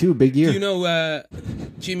 2042, big year. Do you know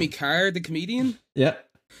Jimmy Carr, the comedian? Yeah,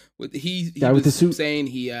 He Guy with the suit. saying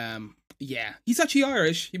he's actually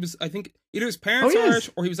Irish. He was, I think, either his parents are is. Irish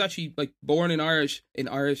or he was actually like born in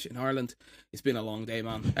Ireland. It's been a long day,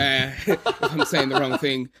 man. If I'm saying the wrong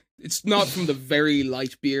thing. It's not from the very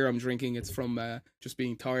light beer I'm drinking. It's from just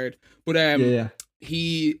being tired. But yeah.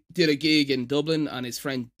 he did a gig in Dublin, and his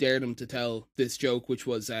friend dared him to tell this joke, which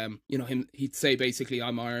was, he'd say basically,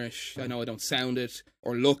 I'm Irish. I know I don't sound it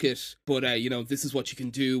or look it, but, this is what you can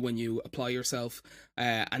do when you apply yourself.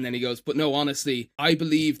 And then he goes, but no, honestly, I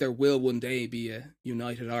believe there will one day be a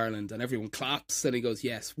united Ireland. And everyone claps. And he goes,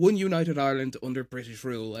 yes, one united Ireland under British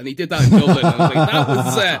rule. And he did that in Dublin. I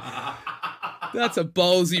was like, that's a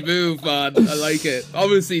ballsy move, man. I like it.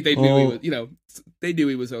 Obviously, they knew they knew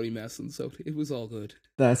he was only messing, so it was all good.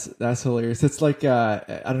 That's hilarious. It's like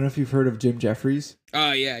I don't know if you've heard of Jim Jeffries,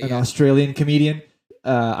 An Australian comedian.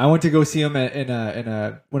 I went to go see him in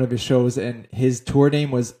one of his shows, and his tour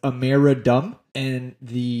name was Ameridum, and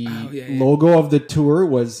the logo of the tour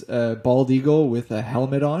was a bald eagle with a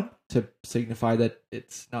helmet on to signify that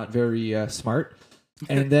it's not very smart.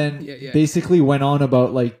 And then basically went on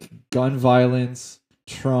about like gun violence,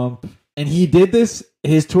 Trump, and he did this.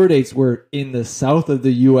 His tour dates were in the south of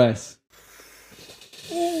the U.S.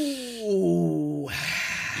 Oh,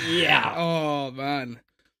 yeah. Oh man.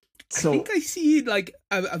 So, I think I see like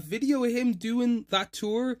a video of him doing that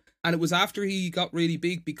tour, and it was after he got really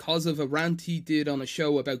big because of a rant he did on a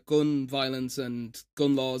show about gun violence and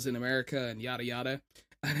gun laws in America and yada yada.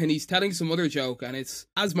 And then he's telling some other joke, and it's,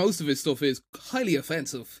 as most of his stuff is, highly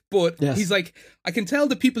offensive. But he's like, I can tell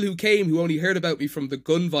the people who came who only heard about me from the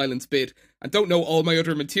gun violence bit and don't know all my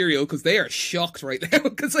other material because they are shocked right now.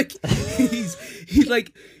 Because like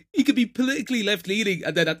he could be politically left leaning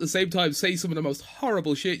and then at the same time say some of the most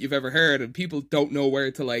horrible shit you've ever heard, and people don't know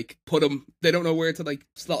where to like put him. They don't know where to like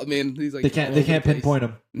slot him in. He's like, they can't pinpoint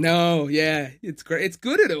him. No, yeah, it's great. It's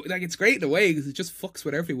good in it. Like it's great in a way because it just fucks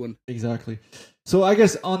with everyone. Exactly. So I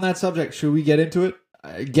guess on that subject, should we get into it?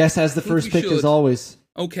 I guess as the first pick as always.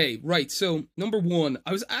 Okay, right. So number one,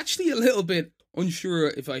 I was actually a little bit unsure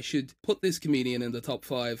if I should put this comedian in the top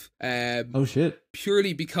 5. Oh shit!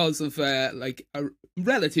 Purely because of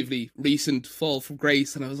relatively recent fall from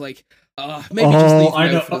grace, and I was like, maybe just leave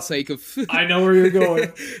him out for the sake of... I know where you're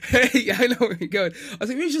going. Yeah, I know where you're going. I was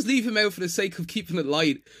like, maybe just leave him out for the sake of keeping it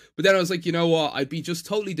light. But then I was like, you know what? I'd be just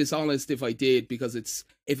totally dishonest if I did, because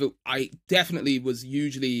I definitely was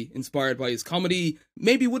hugely inspired by his comedy.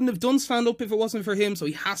 Maybe wouldn't have done stand-up if it wasn't for him, so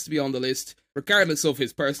he has to be on the list, regardless of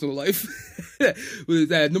his personal life.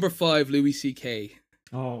 With number 5, Louis C.K.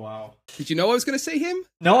 Oh, wow. Did you know I was going to say him?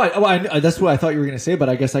 No, I that's what I thought you were going to say, but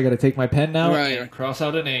I guess I got to take my pen now and cross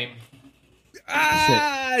out a name.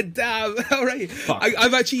 Damn. All right.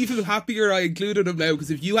 I'm actually even happier I included him now,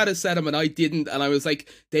 because if you had said him and I didn't, and I was like,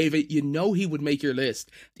 David, you know he would make your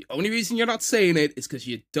list. The only reason you're not saying it is because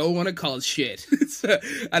you don't want to call shit.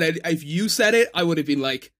 And if you said it, I would have been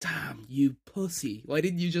like, damn, you pussy. Why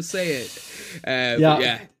didn't you just say it?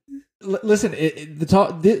 Yeah. Listen,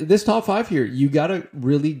 this top 5 here, you gotta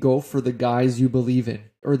really go for the guys you believe in,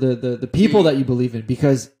 or the people that you believe in,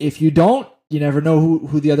 because if you don't, you never know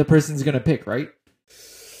who the other person's gonna pick, right?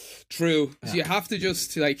 True. Yeah. So you have to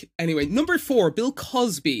just anyway. Number 4, Bill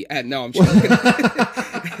Cosby. No, I'm joking.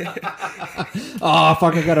 Oh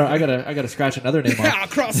fuck! I gotta scratch another name off.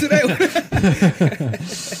 Cross it out.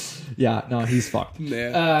 Yeah, no, he's fucked.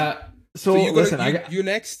 Yeah. So listen, you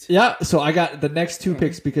next? Yeah, so I got the next 2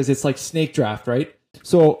 picks because it's like snake draft, right?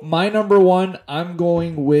 So my number 1, I'm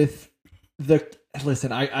going with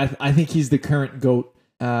listen, I think he's the current GOAT,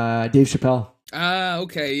 Dave Chappelle.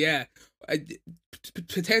 Okay, yeah.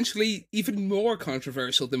 Potentially even more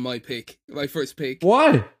controversial than my first pick.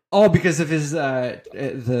 Why? Oh, because of his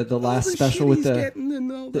the last special with the getting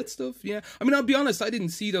and all that stuff. Yeah, I mean, I'll be honest, I didn't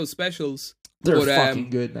see those specials. They're fucking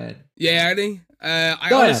good, man. Yeah, are they?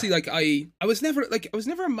 Honestly, I was never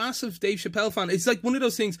a massive Dave Chappelle fan. It's like one of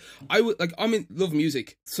those things. Love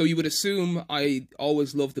music, so you would assume I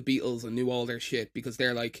always loved the Beatles and knew all their shit because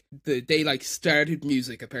they're they started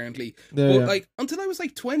music apparently. But until I was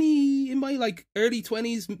 20, in my early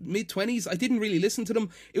 20s, mid 20s, I didn't really listen to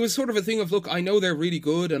them. It was sort of a thing of, look, I know they're really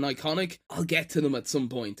good and iconic. I'll get to them at some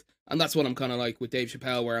point. And that's what I'm kind of like with Dave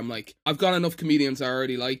Chappelle, where I'm like, I've got enough comedians I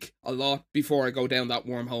already like a lot before I go down that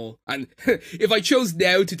wormhole. And if I chose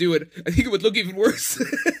now to do it, I think it would look even worse.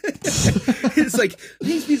 It's like,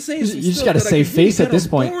 he's been saying some you just stuff got to that save face at this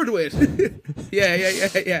point. With.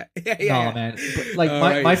 Yeah. No, man.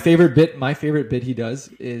 But, my favorite bit he does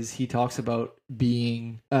is he talks about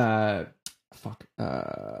being c'est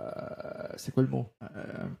quoi le mot?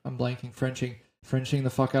 I'm blanking. Frenching the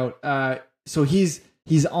fuck out. So he's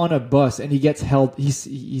on a bus and he gets held.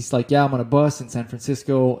 He's like, yeah, I'm on a bus in San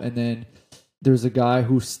Francisco, and then there's a guy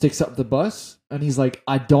who sticks up the bus, and he's like,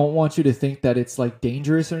 I don't want you to think that it's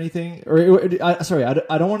dangerous or anything.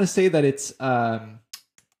 I don't want to say that it's. I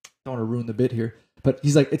don't want to ruin the bit here, but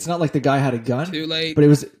he's like, it's not like the guy had a gun. Too late. But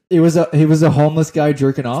it was a homeless guy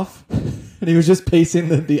jerking off, and he was just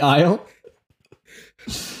pacing the aisle.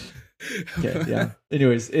 Okay, yeah.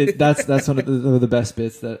 Anyways, that's one of the best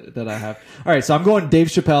bits that I have. All right, so I'm going Dave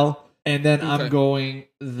Chappelle, and then I'm going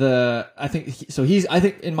I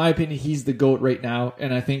think in my opinion he's the GOAT right now,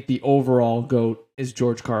 and I think the overall GOAT is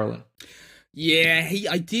George Carlin. Yeah,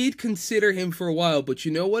 I did consider him for a while, but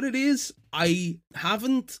you know what it is? I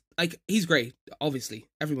haven't he's great, obviously.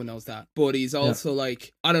 Everyone knows that. But he's also I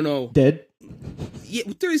don't know. Dead? Yeah,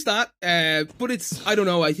 there is that. But it's, I don't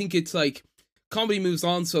know, I think it's comedy moves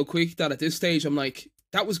on so quick that at this stage I'm like,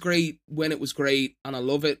 that was great when it was great and I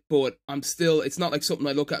love it, but I'm still, it's not like something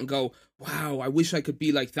I look at and go, wow, I wish I could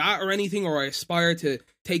be like that or anything, or I aspire to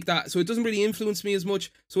take that. So it doesn't really influence me as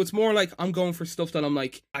much. So it's more like I'm going for stuff that I'm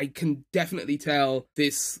like, I can definitely tell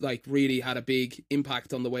this really had a big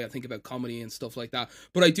impact on the way I think about comedy and stuff like that.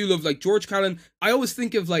 But I do love George Carlin. I always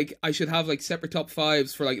think of I should have separate top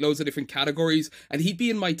 5s for loads of different categories, and he'd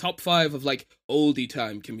be in my top 5 of oldie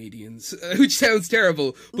time comedians, which sounds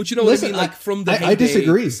terrible, but you know what I mean? From the I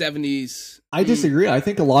disagree. 70s. I disagree. I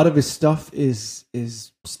think a lot of his stuff is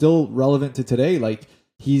still relevant to today.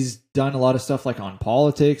 He's done a lot of stuff on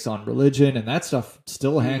politics, on religion, and that stuff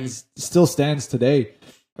still stands today.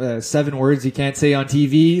 7 words you can't say on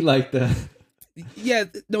TV, Yeah,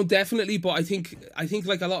 no, definitely. But I think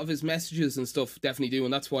a lot of his messages and stuff definitely do,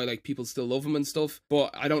 and that's why people still love him and stuff.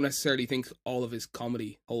 But I don't necessarily think all of his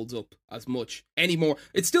comedy holds up as much anymore.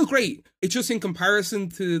 It's still great. It's just in comparison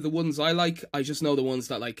to the ones I like, I just know the ones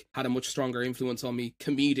that had a much stronger influence on me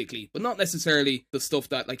comedically, but not necessarily the stuff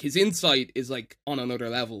that his insight is on another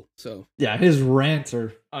level. So yeah, his rants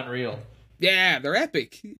are unreal. Yeah, they're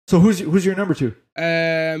epic. So who's your number 2?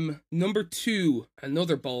 Number 2,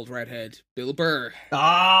 another bald redhead, Bill Burr.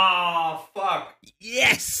 Oh, fuck.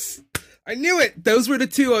 Yes! I knew it! Those were the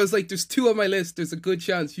 2. I was like, there's 2 on my list. There's a good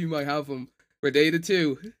chance you might have them. We're day to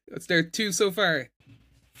 2. That's their 2 so far.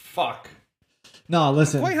 Fuck. No,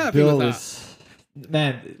 listen. I'm quite happy Bill with that. is,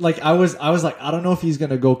 man, like I was like, I don't know if he's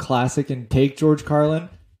gonna go classic and take George Carlin,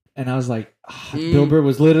 and I was like, Bill Burr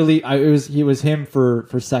was literally, he was him for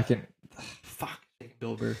second. Fuck,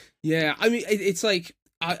 Bill Burr. Yeah, I mean, it's like,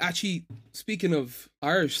 actually, speaking of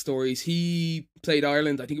Irish stories, he played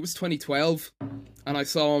Ireland, I think it was 2012, and I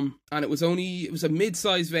saw him, and it was a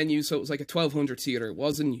mid-sized venue, so it was like a 1,200 seater. It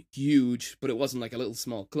wasn't huge, but it wasn't like a little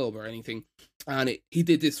small club or anything. And he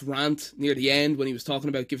did this rant near the end when he was talking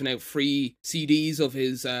about giving out free CDs of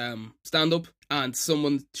his stand-up, and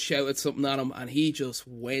someone shouted something at him, and he just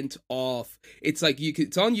went off. It's like,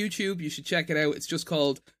 it's on YouTube, you should check it out. It's just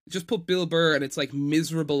put Bill Burr, and it's like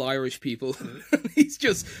miserable Irish people. He's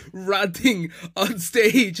just ranting on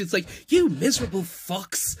stage. It's like, you miserable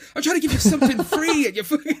fucks, I'm trying to give you something free, and you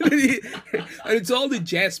fucking... and it's all in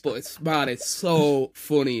jest, but it's so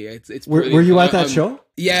funny. It's were you at that show?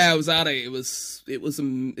 Yeah, I was at it. It was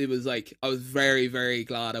like, I was very, very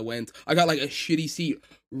glad I went. I got like a shitty seat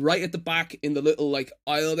right at the back in the little like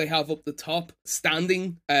aisle they have up the top,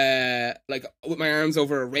 standing, like with my arms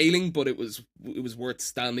over a railing, but it was worth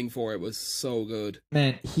standing for. It was so good.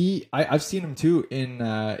 Man, I've seen him too in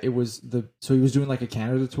he was doing like a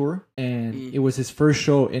Canada tour, and it was his first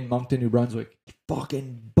show in Moncton, New Brunswick. He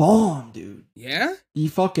fucking bombed, dude. Yeah? He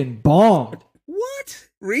fucking bombed. What?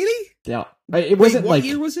 Really? Yeah. It wasn't what like...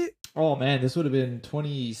 year was it? Oh man, this would have been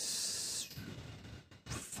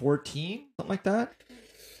 2014, something like that.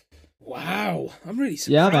 Wow, I'm really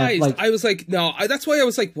surprised. Yeah, man, like, I was like, no, that's why I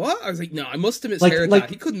was like, what? I was like, no, I must have misheard that.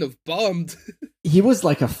 He couldn't have bombed. He was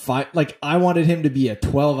like a 5. Like, I wanted him to be a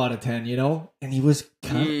 12 out of 10, you know? And he was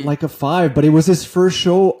kind of like a 5, but it was his first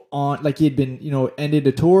show on, like, he had been, ended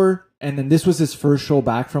a tour, and then this was his first show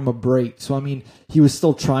back from a break. So, I mean, he was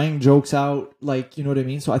still trying jokes out, like, you know what I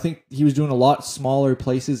mean? So I think he was doing a lot smaller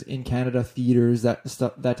places in Canada, theaters, that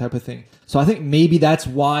stuff, that type of thing. So I think maybe that's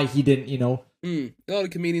why he didn't, A lot of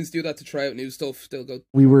comedians do that to try out new stuff. Still go.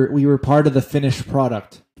 We were part of the finished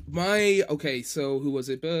product. So who was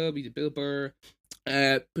it? We did Bill Burr,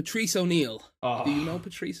 Patrice O'Neill. Oh. Do you know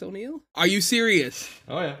Patrice O'Neill? Are you serious?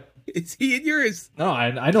 Oh yeah. Is he in yours? No,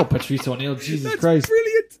 I know Patrice O'Neill. Jesus That's Christ,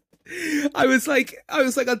 brilliant. I was like, I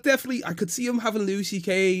could see him having Louis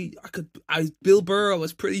C.K. Bill Burr, I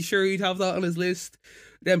was pretty sure he'd have that on his list.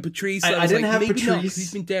 Then Patrice, I was didn't like, have maybe Patrice, not, 'cause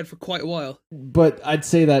he's been dead for quite a while. But I'd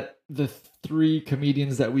say that the 3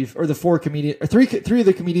 comedians that we've, or the 4 comedians, or three of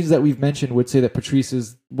the comedians that we've mentioned would say that Patrice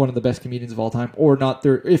is one of the best comedians of all time, or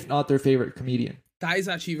if not their favorite comedian. That is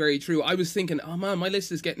actually very true. I was thinking, oh man, my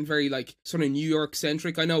list is getting very like sort of New York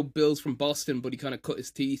centric. I know Bill's from Boston, but he kind of cut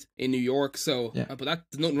his teeth in New York. So, yeah. But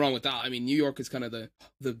there's nothing wrong with that. I mean, New York is kind of the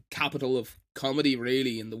capital of comedy,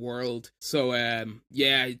 really, in the world. So,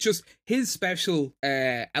 just his special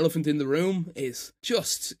Elephant in the Room it's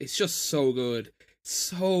just so good.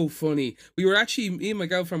 So funny. We were actually, me and my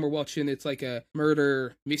girlfriend were watching, it's like a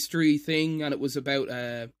murder mystery thing, and it was about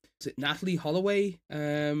is it Natalie Holloway?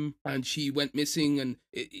 And she went missing, and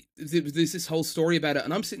there's this whole story about it,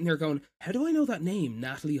 and I'm sitting there going, how do I know that name,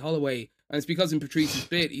 Natalie Holloway? And it's because in Patrice's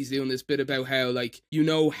bit, he's doing this bit about how, like, you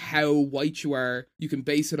know how white you are, you can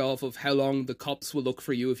base it off of how long the cops will look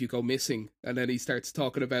for you if you go missing. And then he starts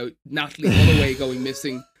talking about Natalie Holloway going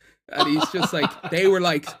missing. And he's just like, they were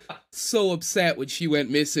like so upset when she went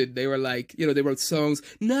missing. They were like, they wrote songs,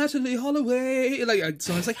 Natalie Holloway.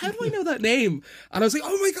 So I was like, how do I know that name? And I was like,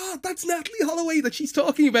 oh my God, that's Natalie Holloway that she's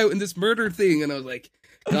talking about in this murder thing. And I was like,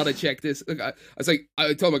 gotta check this. Look, I was like,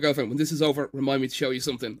 I told my girlfriend, when this is over, remind me to show you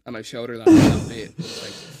something. And I showed her that bit.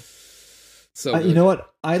 Like, so you know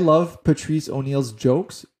what? I love Patrice O'Neill's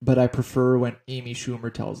jokes, but I prefer when Amy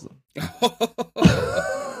Schumer tells them.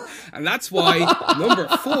 And that's why number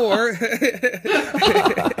 4.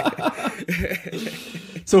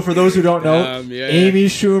 So for those who don't know, yeah. Amy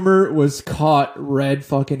Schumer was caught red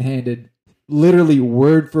fucking handed, literally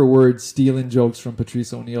word for word stealing jokes from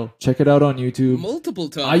Patrice O'Neill. Check it out on YouTube. Multiple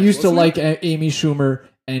times. I used to like Amy Schumer,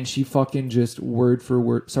 and she fucking just word for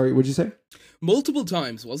word. Sorry, what'd you say? Multiple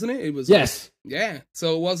times, wasn't it? It was yes. Like, yeah.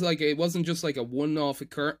 So it wasn't just like a one-off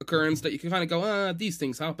occurrence that you could kind of go, these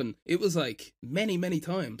things happen. It was like many, many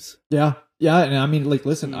times. Yeah. Yeah. And I mean, like,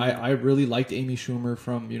 listen, I really liked Amy Schumer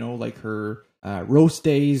from, like her roast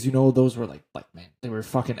days, those were like, man, they were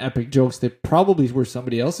fucking epic jokes. They probably were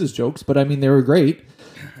somebody else's jokes, but I mean, they were great.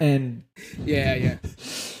 And yeah.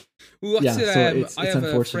 Well, yeah, so it's I have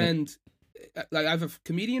unfortunate. A friend. Like, I have a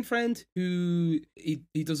comedian friend who he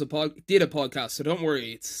does did a podcast, so don't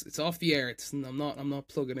worry, it's off the air. I'm not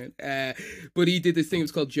plugging it. But he did this thing. It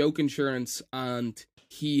was called Joke Insurance, and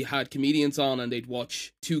he had comedians on and they'd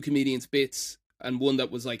watch two comedians' bits and one that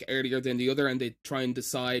was like earlier than the other, and they'd try and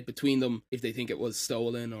decide between them if they think it was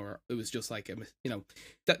stolen or it was just like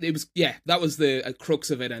that it was. Yeah, that was the crux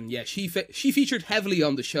of it. And yeah, she featured heavily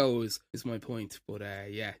on the show is my point. But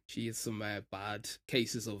yeah, she has some bad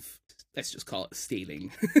cases of, let's just call it,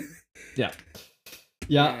 stealing. Yeah.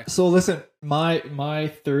 So listen,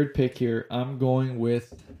 my third pick here, I'm going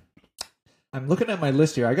with. I'm looking at my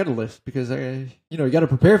list here. I got a list because you got to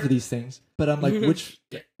prepare for these things. But I'm like, which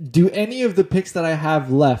do any of the picks that I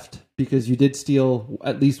have left, because you did steal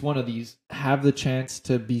at least one of these, have the chance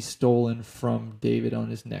to be stolen from David on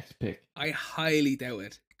his next pick? I highly doubt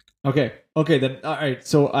it. Okay, then. All right.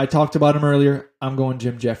 So I talked about him earlier. I'm going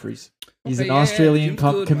Jim Jeffries. He's an Australian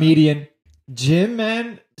comedian. Man. Jim,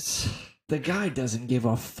 man, the guy doesn't give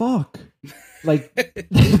a fuck. Like,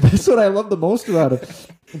 that's what I love the most about him.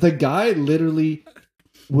 The guy literally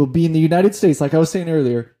will be in the United States, like I was saying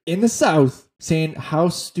earlier, in the South, saying how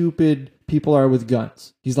stupid people are with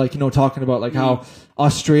guns. He's like, talking about like how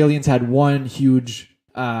Australians had one huge,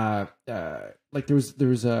 like there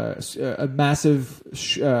was a massive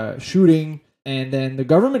shooting, and then the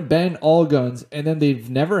government banned all guns, and then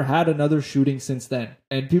they've never had another shooting since then.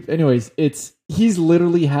 And people, anyways, he's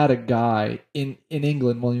literally had a guy in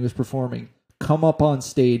England while he was performing come up on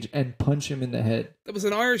stage and punch him in the head. That was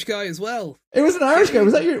an Irish guy as well. It was an Irish guy.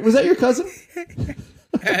 Was that your cousin?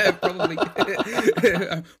 Probably.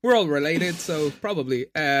 We're all related, so probably.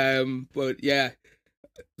 But yeah,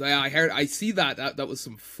 I see that was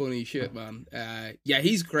some funny shit, man. Yeah,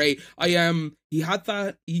 he's great. He had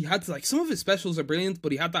like, some of his specials are brilliant,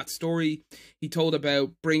 but he had that story he told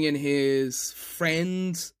about bringing his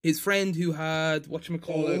friend who had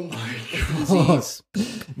disease.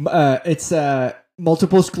 It's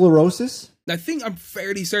multiple sclerosis. I'm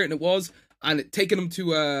fairly certain it was. And taking him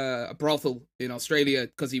to a brothel in Australia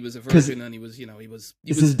because he was a virgin and he was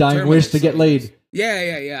it's his dying wish to get laid.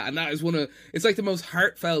 Yeah. And that is it's like the most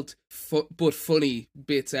heartfelt but funny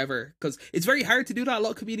bits ever, because it's very hard to do that. A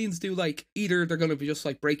lot of comedians do, like, either they're going to be just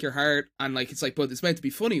like break your heart and like, it's like, but it's meant to be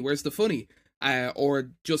funny. Where's the funny? Or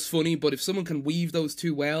just funny. But if someone can weave those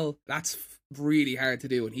two well, that's really hard to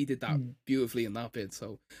do, and he did that beautifully in that bit.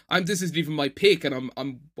 So this isn't even my pick, and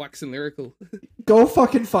I'm waxing lyrical. Go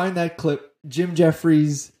fucking find that clip. Jim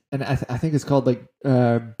Jeffries, and I think it's called like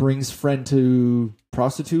brings friend to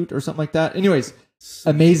prostitute or something like that. Anyways,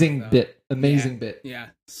 amazing bit. Yeah,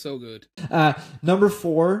 so good. Number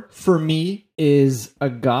 4 for me is a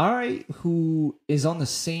guy who is on the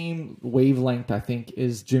same wavelength, I think,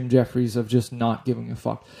 is Jim Jeffries, of just not giving a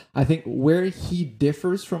fuck. I think where he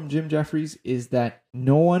differs from Jim Jeffries is that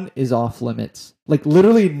no one is off limits. Like,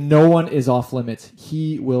 literally no one is off limits.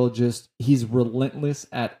 He's relentless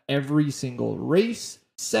at every single race,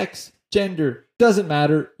 sex, gender, doesn't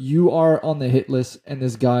matter. You are on the hit list, and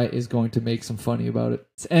this guy is going to make some funny about it.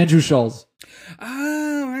 It's Andrew Schulz.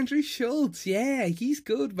 Oh, Andrew Schulz. Yeah, he's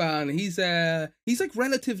good, man. He's like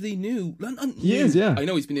relatively new. He is, yeah. I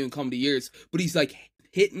know he's been doing comedy years, but he's like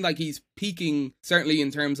hitting, like, he's peaking certainly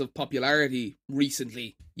in terms of popularity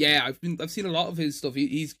recently. Yeah, I've seen a lot of his stuff.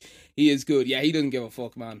 He is good. Yeah, he doesn't give a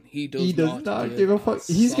fuck, man. He does not give a fuck.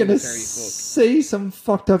 He's gonna say some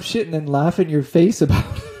fucked up shit and then laugh in your face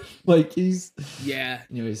about it. Like, anyways,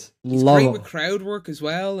 he's love great him. with crowd work as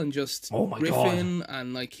well, and just riffing,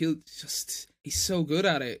 and like he's so good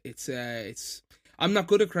at it. It's I'm not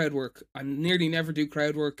good at crowd work. I nearly never do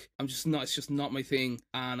crowd work. It's just not my thing,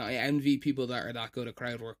 and I envy people that are that good at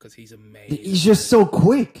crowd work, because he's amazing. He's just so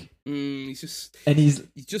quick. He's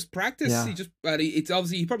just practice. Yeah. It's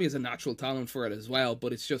obviously, he probably has a natural talent for it as well,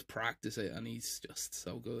 but it's just practice it, and he's just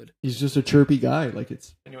so good. He's just a chirpy guy. Like,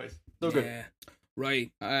 it's anyways so good. Yeah.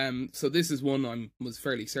 Right. So this is one I was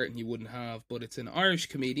fairly certain you wouldn't have, but it's an Irish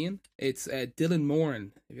comedian. It's Dylan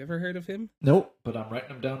Moran. Have you ever heard of him? Nope, but I'm writing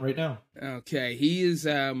him down right now. Okay. He is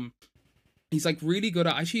he's like really good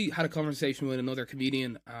at, I actually had a conversation with another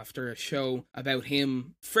comedian after a show about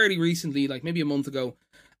him fairly recently, like maybe a month ago.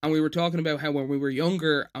 And we were talking about how when we were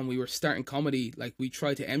younger and we were starting comedy, like, we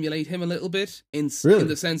tried to emulate him a little bit in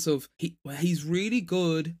the sense of he's really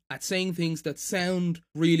good at saying things that sound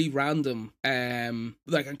really random,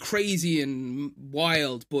 like, and crazy and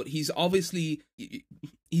wild, but he's thought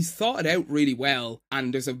it out really well,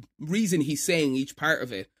 and there's a reason he's saying each part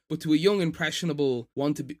of it. But to a young, impressionable,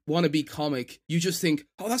 wannabe comic, you just think,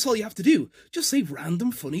 oh, that's all you have to do. Just say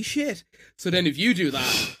random funny shit. So then if you do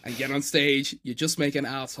that and get on stage, you just make an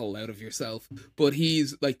asshole out of yourself. But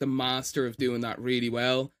he's like the master of doing that really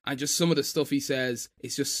well. And just some of the stuff he says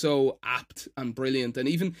is just so apt and brilliant. And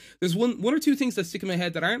even there's one or two things that stick in my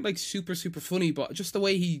head that aren't like super, super funny, but just the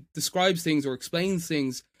way he describes things or explains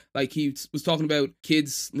things. Like he was talking about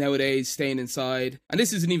kids nowadays staying inside. And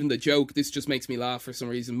this isn't even the joke. This just makes me laugh for some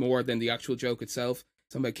reason more than the actual joke itself.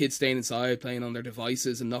 Talking about kids staying inside, playing on their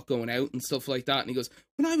devices and not going out and stuff like that. And he goes,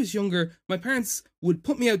 when I was younger, my parents would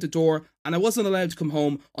put me out the door and I wasn't allowed to come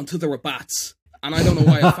home until there were bats. And I don't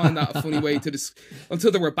know why I find that a funny way to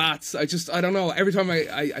until there were bats. I don't know. Every time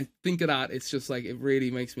I think of that, it's just like, it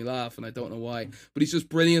really makes me laugh and I don't know why. But he's just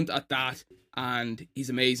brilliant at that. And he's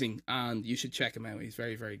amazing, and you should check him out. He's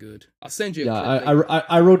very, very good. I'll send you.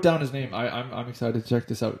 I wrote down his name. I'm excited to check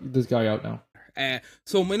this guy out now.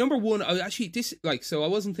 So my number one, I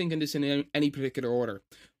wasn't thinking this in any particular order,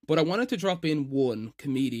 but I wanted to drop in one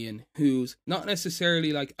comedian who's not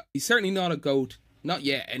necessarily like, he's certainly not a GOAT. Not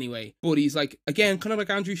yet, anyway. But he's like, again, kind of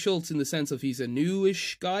like Andrew Schultz in the sense of he's a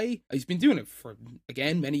newish guy. He's been doing it for,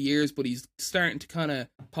 again, many years, but he's starting to kind of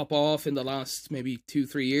pop off in the last maybe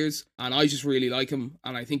 2-3 years. And I just really like him,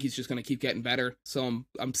 and I think he's just going to keep getting better. So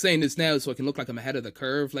I'm saying this now so I can look like I'm ahead of the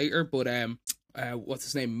curve later. But what's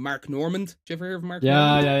his name? Mark Normand. Did you ever hear of Mark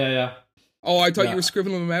Normand? Yeah. Oh, I thought you were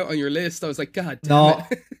scribbling him out on your list. I was like, God damn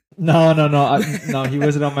it. No. No, he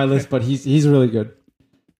wasn't on my list, but he's really good.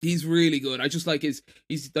 He's really good. I just like he's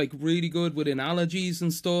like really good with analogies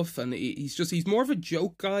and stuff, and he's more of a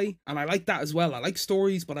joke guy, and I like that as well. I like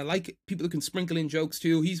stories, but I like people who can sprinkle in jokes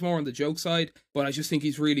too. He's more on the joke side, but I just think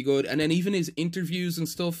he's really good. And then even his interviews and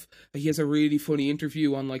stuff, he has a really funny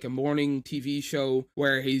interview on like a morning TV show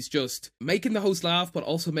where he's just making the host laugh, but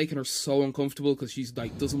also making her so uncomfortable because she's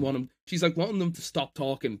like she's like wanting them to stop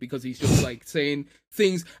talking because he's just like saying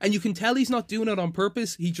things, and you can tell he's not doing it on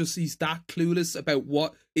purpose. He's that clueless about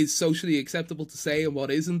what is socially acceptable to say and what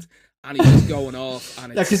isn't, and he's just going off.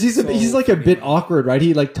 And because he's like a bit awkward, right?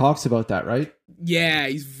 He like talks about that, right? Yeah,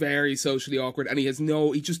 he's very socially awkward, and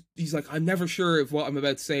he's like, I'm never sure if what I'm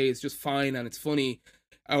about to say is just fine and it's funny,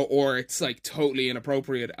 or it's like totally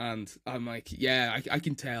inappropriate. And I'm like, yeah, I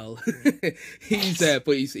can tell. But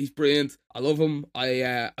he's brilliant. I love him.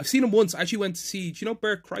 I've seen him once. I actually went to see, do you know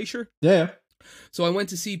Bert Kreischer? Yeah. So I went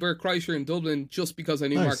to see Bert Kreischer in Dublin just because I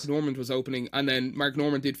knew Mark Normand was opening, and then Mark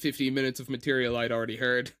Normand did 15 minutes of material I'd already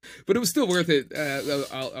heard. But it was still worth it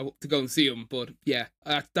to go and see him. But yeah,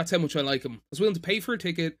 that's how much I like him. I was willing to pay for a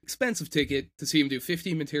ticket, expensive ticket, to see him do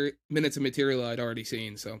 15 minutes of material I'd already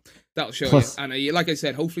seen. So that'll show you. And like I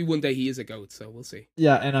said, hopefully one day he is a GOAT, so we'll see.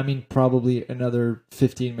 Yeah, and I mean, probably another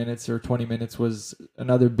 15 minutes or 20 minutes was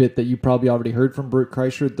another bit that you probably already heard from Bert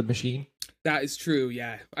Kreischer, The Machine. That is true,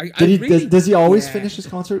 yeah. Does he always finish his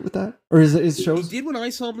concert with that? Or his shows? He did when I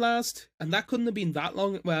saw him last, and that couldn't have been that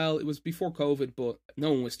long. Well, it was before COVID, but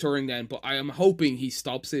no one was touring then. But I am hoping he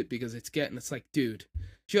stops it because it's like, dude,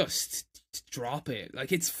 just drop it.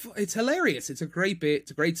 Like, it's hilarious. It's a great bit.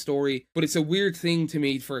 It's a great story. But it's a weird thing to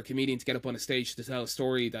me for a comedian to get up on a stage to tell a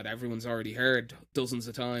story that everyone's already heard dozens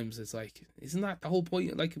of times. It's like, isn't that the whole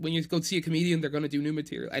point? Like, when you go see a comedian, they're going to do new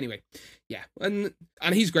material. Anyway, yeah. And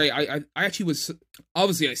he's great. I actually was,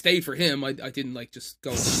 obviously I stayed for him. I didn't like just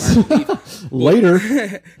go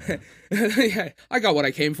later. Yeah, I got what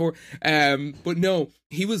I came for. But no,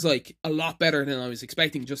 he was like a lot better than I was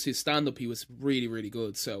expecting. Just his stand-up, he was really, really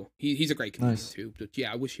good. So he's a great comedian too. But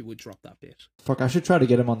yeah, I wish he would drop that bit. Fuck, I should try to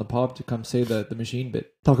get him on the pod to come say the Machine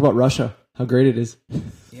bit. Talk about Russia, how great it is.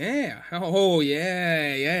 Yeah. Oh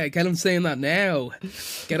yeah. Get him saying that now.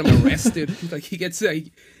 Get him arrested. Like he's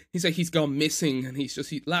like he's gone missing, and he's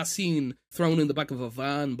last seen thrown in the back of a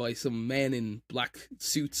van by some men in black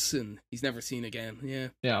suits, and he's never seen again. Yeah.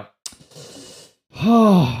 Yeah.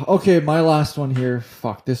 Okay, my last one here.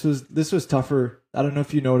 Fuck, this was tougher. I don't know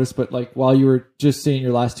if you noticed, but like while you were just saying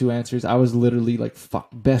your last two answers, I was literally like, fuck,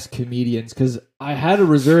 best comedians, because I had a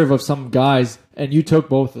reserve of some guys, and you took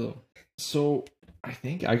both of them. So I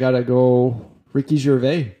think I gotta go Ricky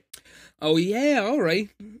Gervais. Oh yeah, all right.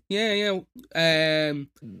 Yeah. Do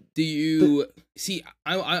you see?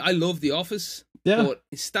 I love The Office. Yeah. But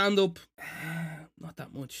stand up, not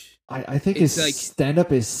that much. I think his stand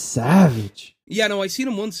up is savage. Yeah, no, I seen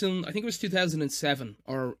him once in, I think it was 2007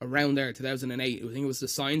 or around there, 2008. I think it was the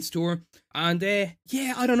Science Tour. And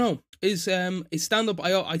yeah, I don't know. His stand-up,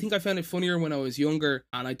 I think I found it funnier when I was younger,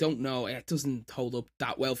 and I don't know, it doesn't hold up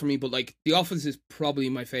that well for me, but like, The Office is probably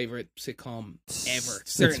my favourite sitcom ever.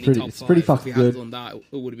 Certainly top 5. It's pretty fucking if we good. hadn't done that,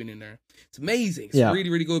 it would have been in there. It's amazing. It's Yeah. really,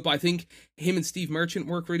 really good, but I think him and Steve Merchant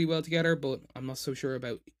work really well together, but I'm not so sure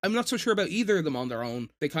about either of them on their own.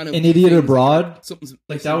 They kind of... An Idiot things Abroad, something's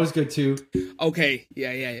like that was good too. Okay,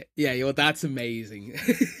 yeah, yo, that's amazing.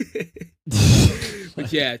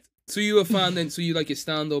 But yeah, so you a fan then? So you like his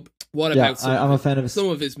stand-up? What Yeah, about I'm a fan of his. some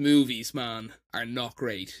of his movies, man, are not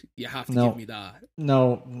great. You have to No. give me that.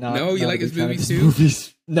 No, No, you not like a his big fan of movies his too?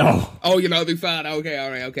 Movies. No, Oh, you're not a big fan. Okay, all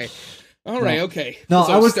right, okay. All right, okay. No,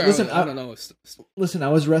 So I was- Star- listen, I don't know. listen, I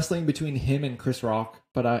was wrestling between him and Chris Rock,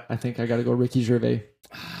 but I think I got to go Ricky Gervais.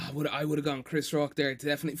 I would have gone Chris Rock there,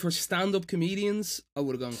 definitely. For stand-up comedians, I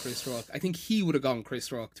would have gone Chris Rock. I think he would have gone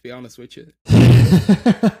Chris Rock, to be honest with you.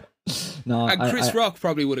 No, And Chris I- Rock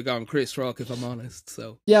probably would have gone Chris Rock, if I'm honest.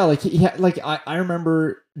 So Yeah, like I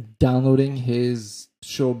remember downloading his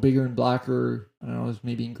show Bigger and Blacker. I don't know, it was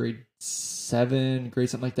maybe in grade 7, grade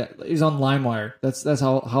something like that. It was on LimeWire. That's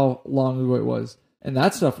how long ago it was, and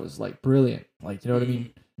that stuff was like brilliant. Like, you know what I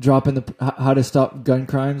mean? Dropping how to stop gun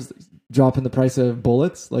crimes, dropping the price of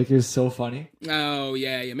bullets. Like, it was so funny. oh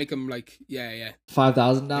yeah, you make him like yeah.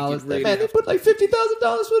 $5,000. Like, you'd really Man, they have put like $50,000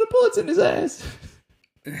 worth of bullets in his ass.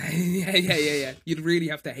 yeah. You'd really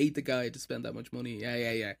have to hate the guy to spend that much money.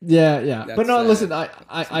 Yeah. Yeah. But no, That's, listen, I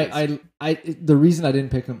the reason I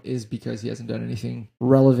didn't pick him is because he hasn't done anything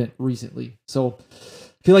relevant recently. So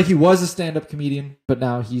I feel like he was a stand-up comedian, but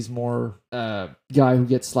now he's more guy who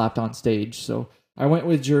gets slapped on stage. So I went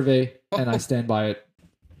with Gervais, and I stand by it.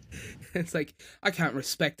 It's like, I can't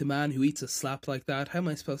respect a man who eats a slap like that. How am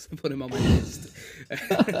I supposed to put him on my list?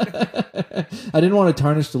 I didn't want to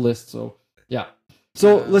tarnish the list, so yeah.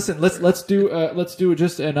 So listen, let's do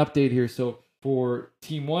just an update here. So for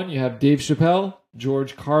Team 1, you have Dave Chappelle,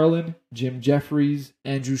 George Carlin, Jim Jeffries,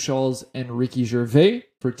 Andrew Schulz, and Ricky Gervais.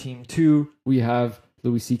 For Team 2, we have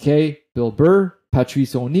Louis C.K., Bill Burr,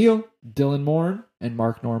 Patrice O'Neill, Dylan Moran, and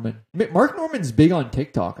Mark Norman. Mark Norman's big on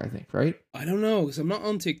TikTok, I think, right? I don't know, because I'm not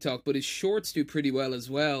on TikTok, but his shorts do pretty well as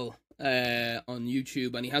well on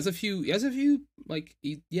YouTube, and he has a few like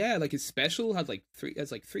his special has like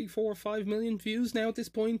 3, 4, 5 million views now at this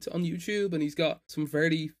point on YouTube, and he's got some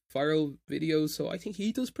very viral videos, so I think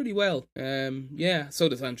he does pretty well. So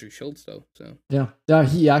does Andrew Schulz though. So yeah,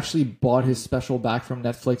 he actually bought his special back from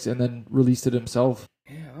Netflix and then released it himself.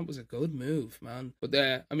 yeah, that was a good move, man. But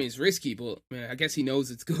I mean, it's risky, but I guess he knows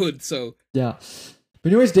it's good. So Yeah.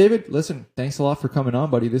 But anyways, David, listen, thanks a lot for coming on,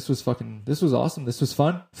 buddy. This was awesome. This was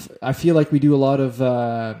fun. I feel like we do a lot of,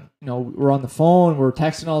 we're on the phone, we're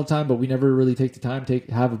texting all the time, but we never really take the time to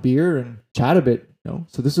have a beer and chat a bit, you know?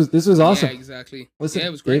 So this was awesome. Yeah, exactly. Listen, yeah,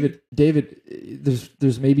 it was great. David,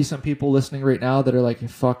 there's maybe some people listening right now that are like,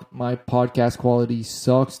 fuck, my podcast quality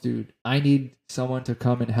sucks, dude. I need someone to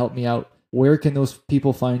come and help me out. Where can those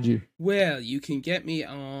people find you? Well, you can get me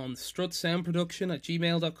on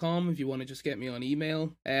strutsoundproduction@gmail.com if you want to just get me on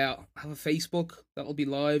email. I have a Facebook that'll be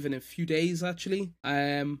live in a few days, actually.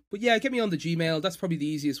 But yeah, get me on the Gmail. That's probably the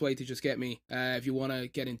easiest way to just get me if you want to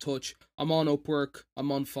get in touch. I'm on Upwork.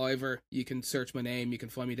 I'm on Fiverr. You can search my name. You can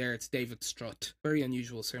find me there. It's David Strutt. Very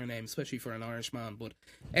unusual surname, especially for an Irish man, but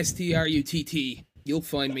Strutt. You'll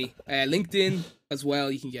find me. LinkedIn as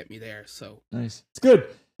well. You can get me there. So Nice. It's good.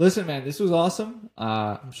 Listen, man, this was awesome.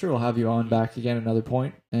 I'm sure we'll have you on back again at another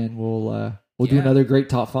point, and we'll do another great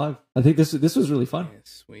top 5. I think this was really fun. yeah,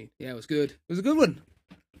 sweet. Yeah, it was good. It was a good one.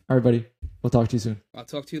 All right, buddy. We'll talk to you soon. I'll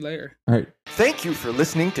talk to you later. All right. Thank you for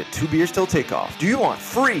listening to Two Beers Till Takeoff. Do you want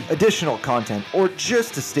free additional content or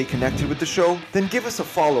just to stay connected with the show? Then give us a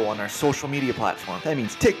follow on our social media platform. That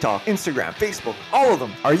means TikTok, Instagram, Facebook, all of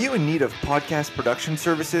them. Are you in need of podcast production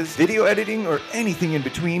services, video editing, or anything in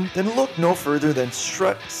between? Then look no further than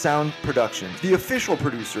Strut Sound Productions, the official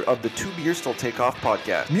producer of the Two Beers Till Takeoff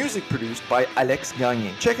podcast. Music produced by Alex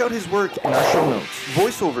Gagné. Check out his work in our show notes.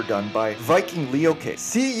 Voiceover done by Viking Leo K.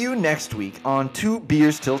 See you next week on Two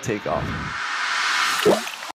Beers Till Takeoff.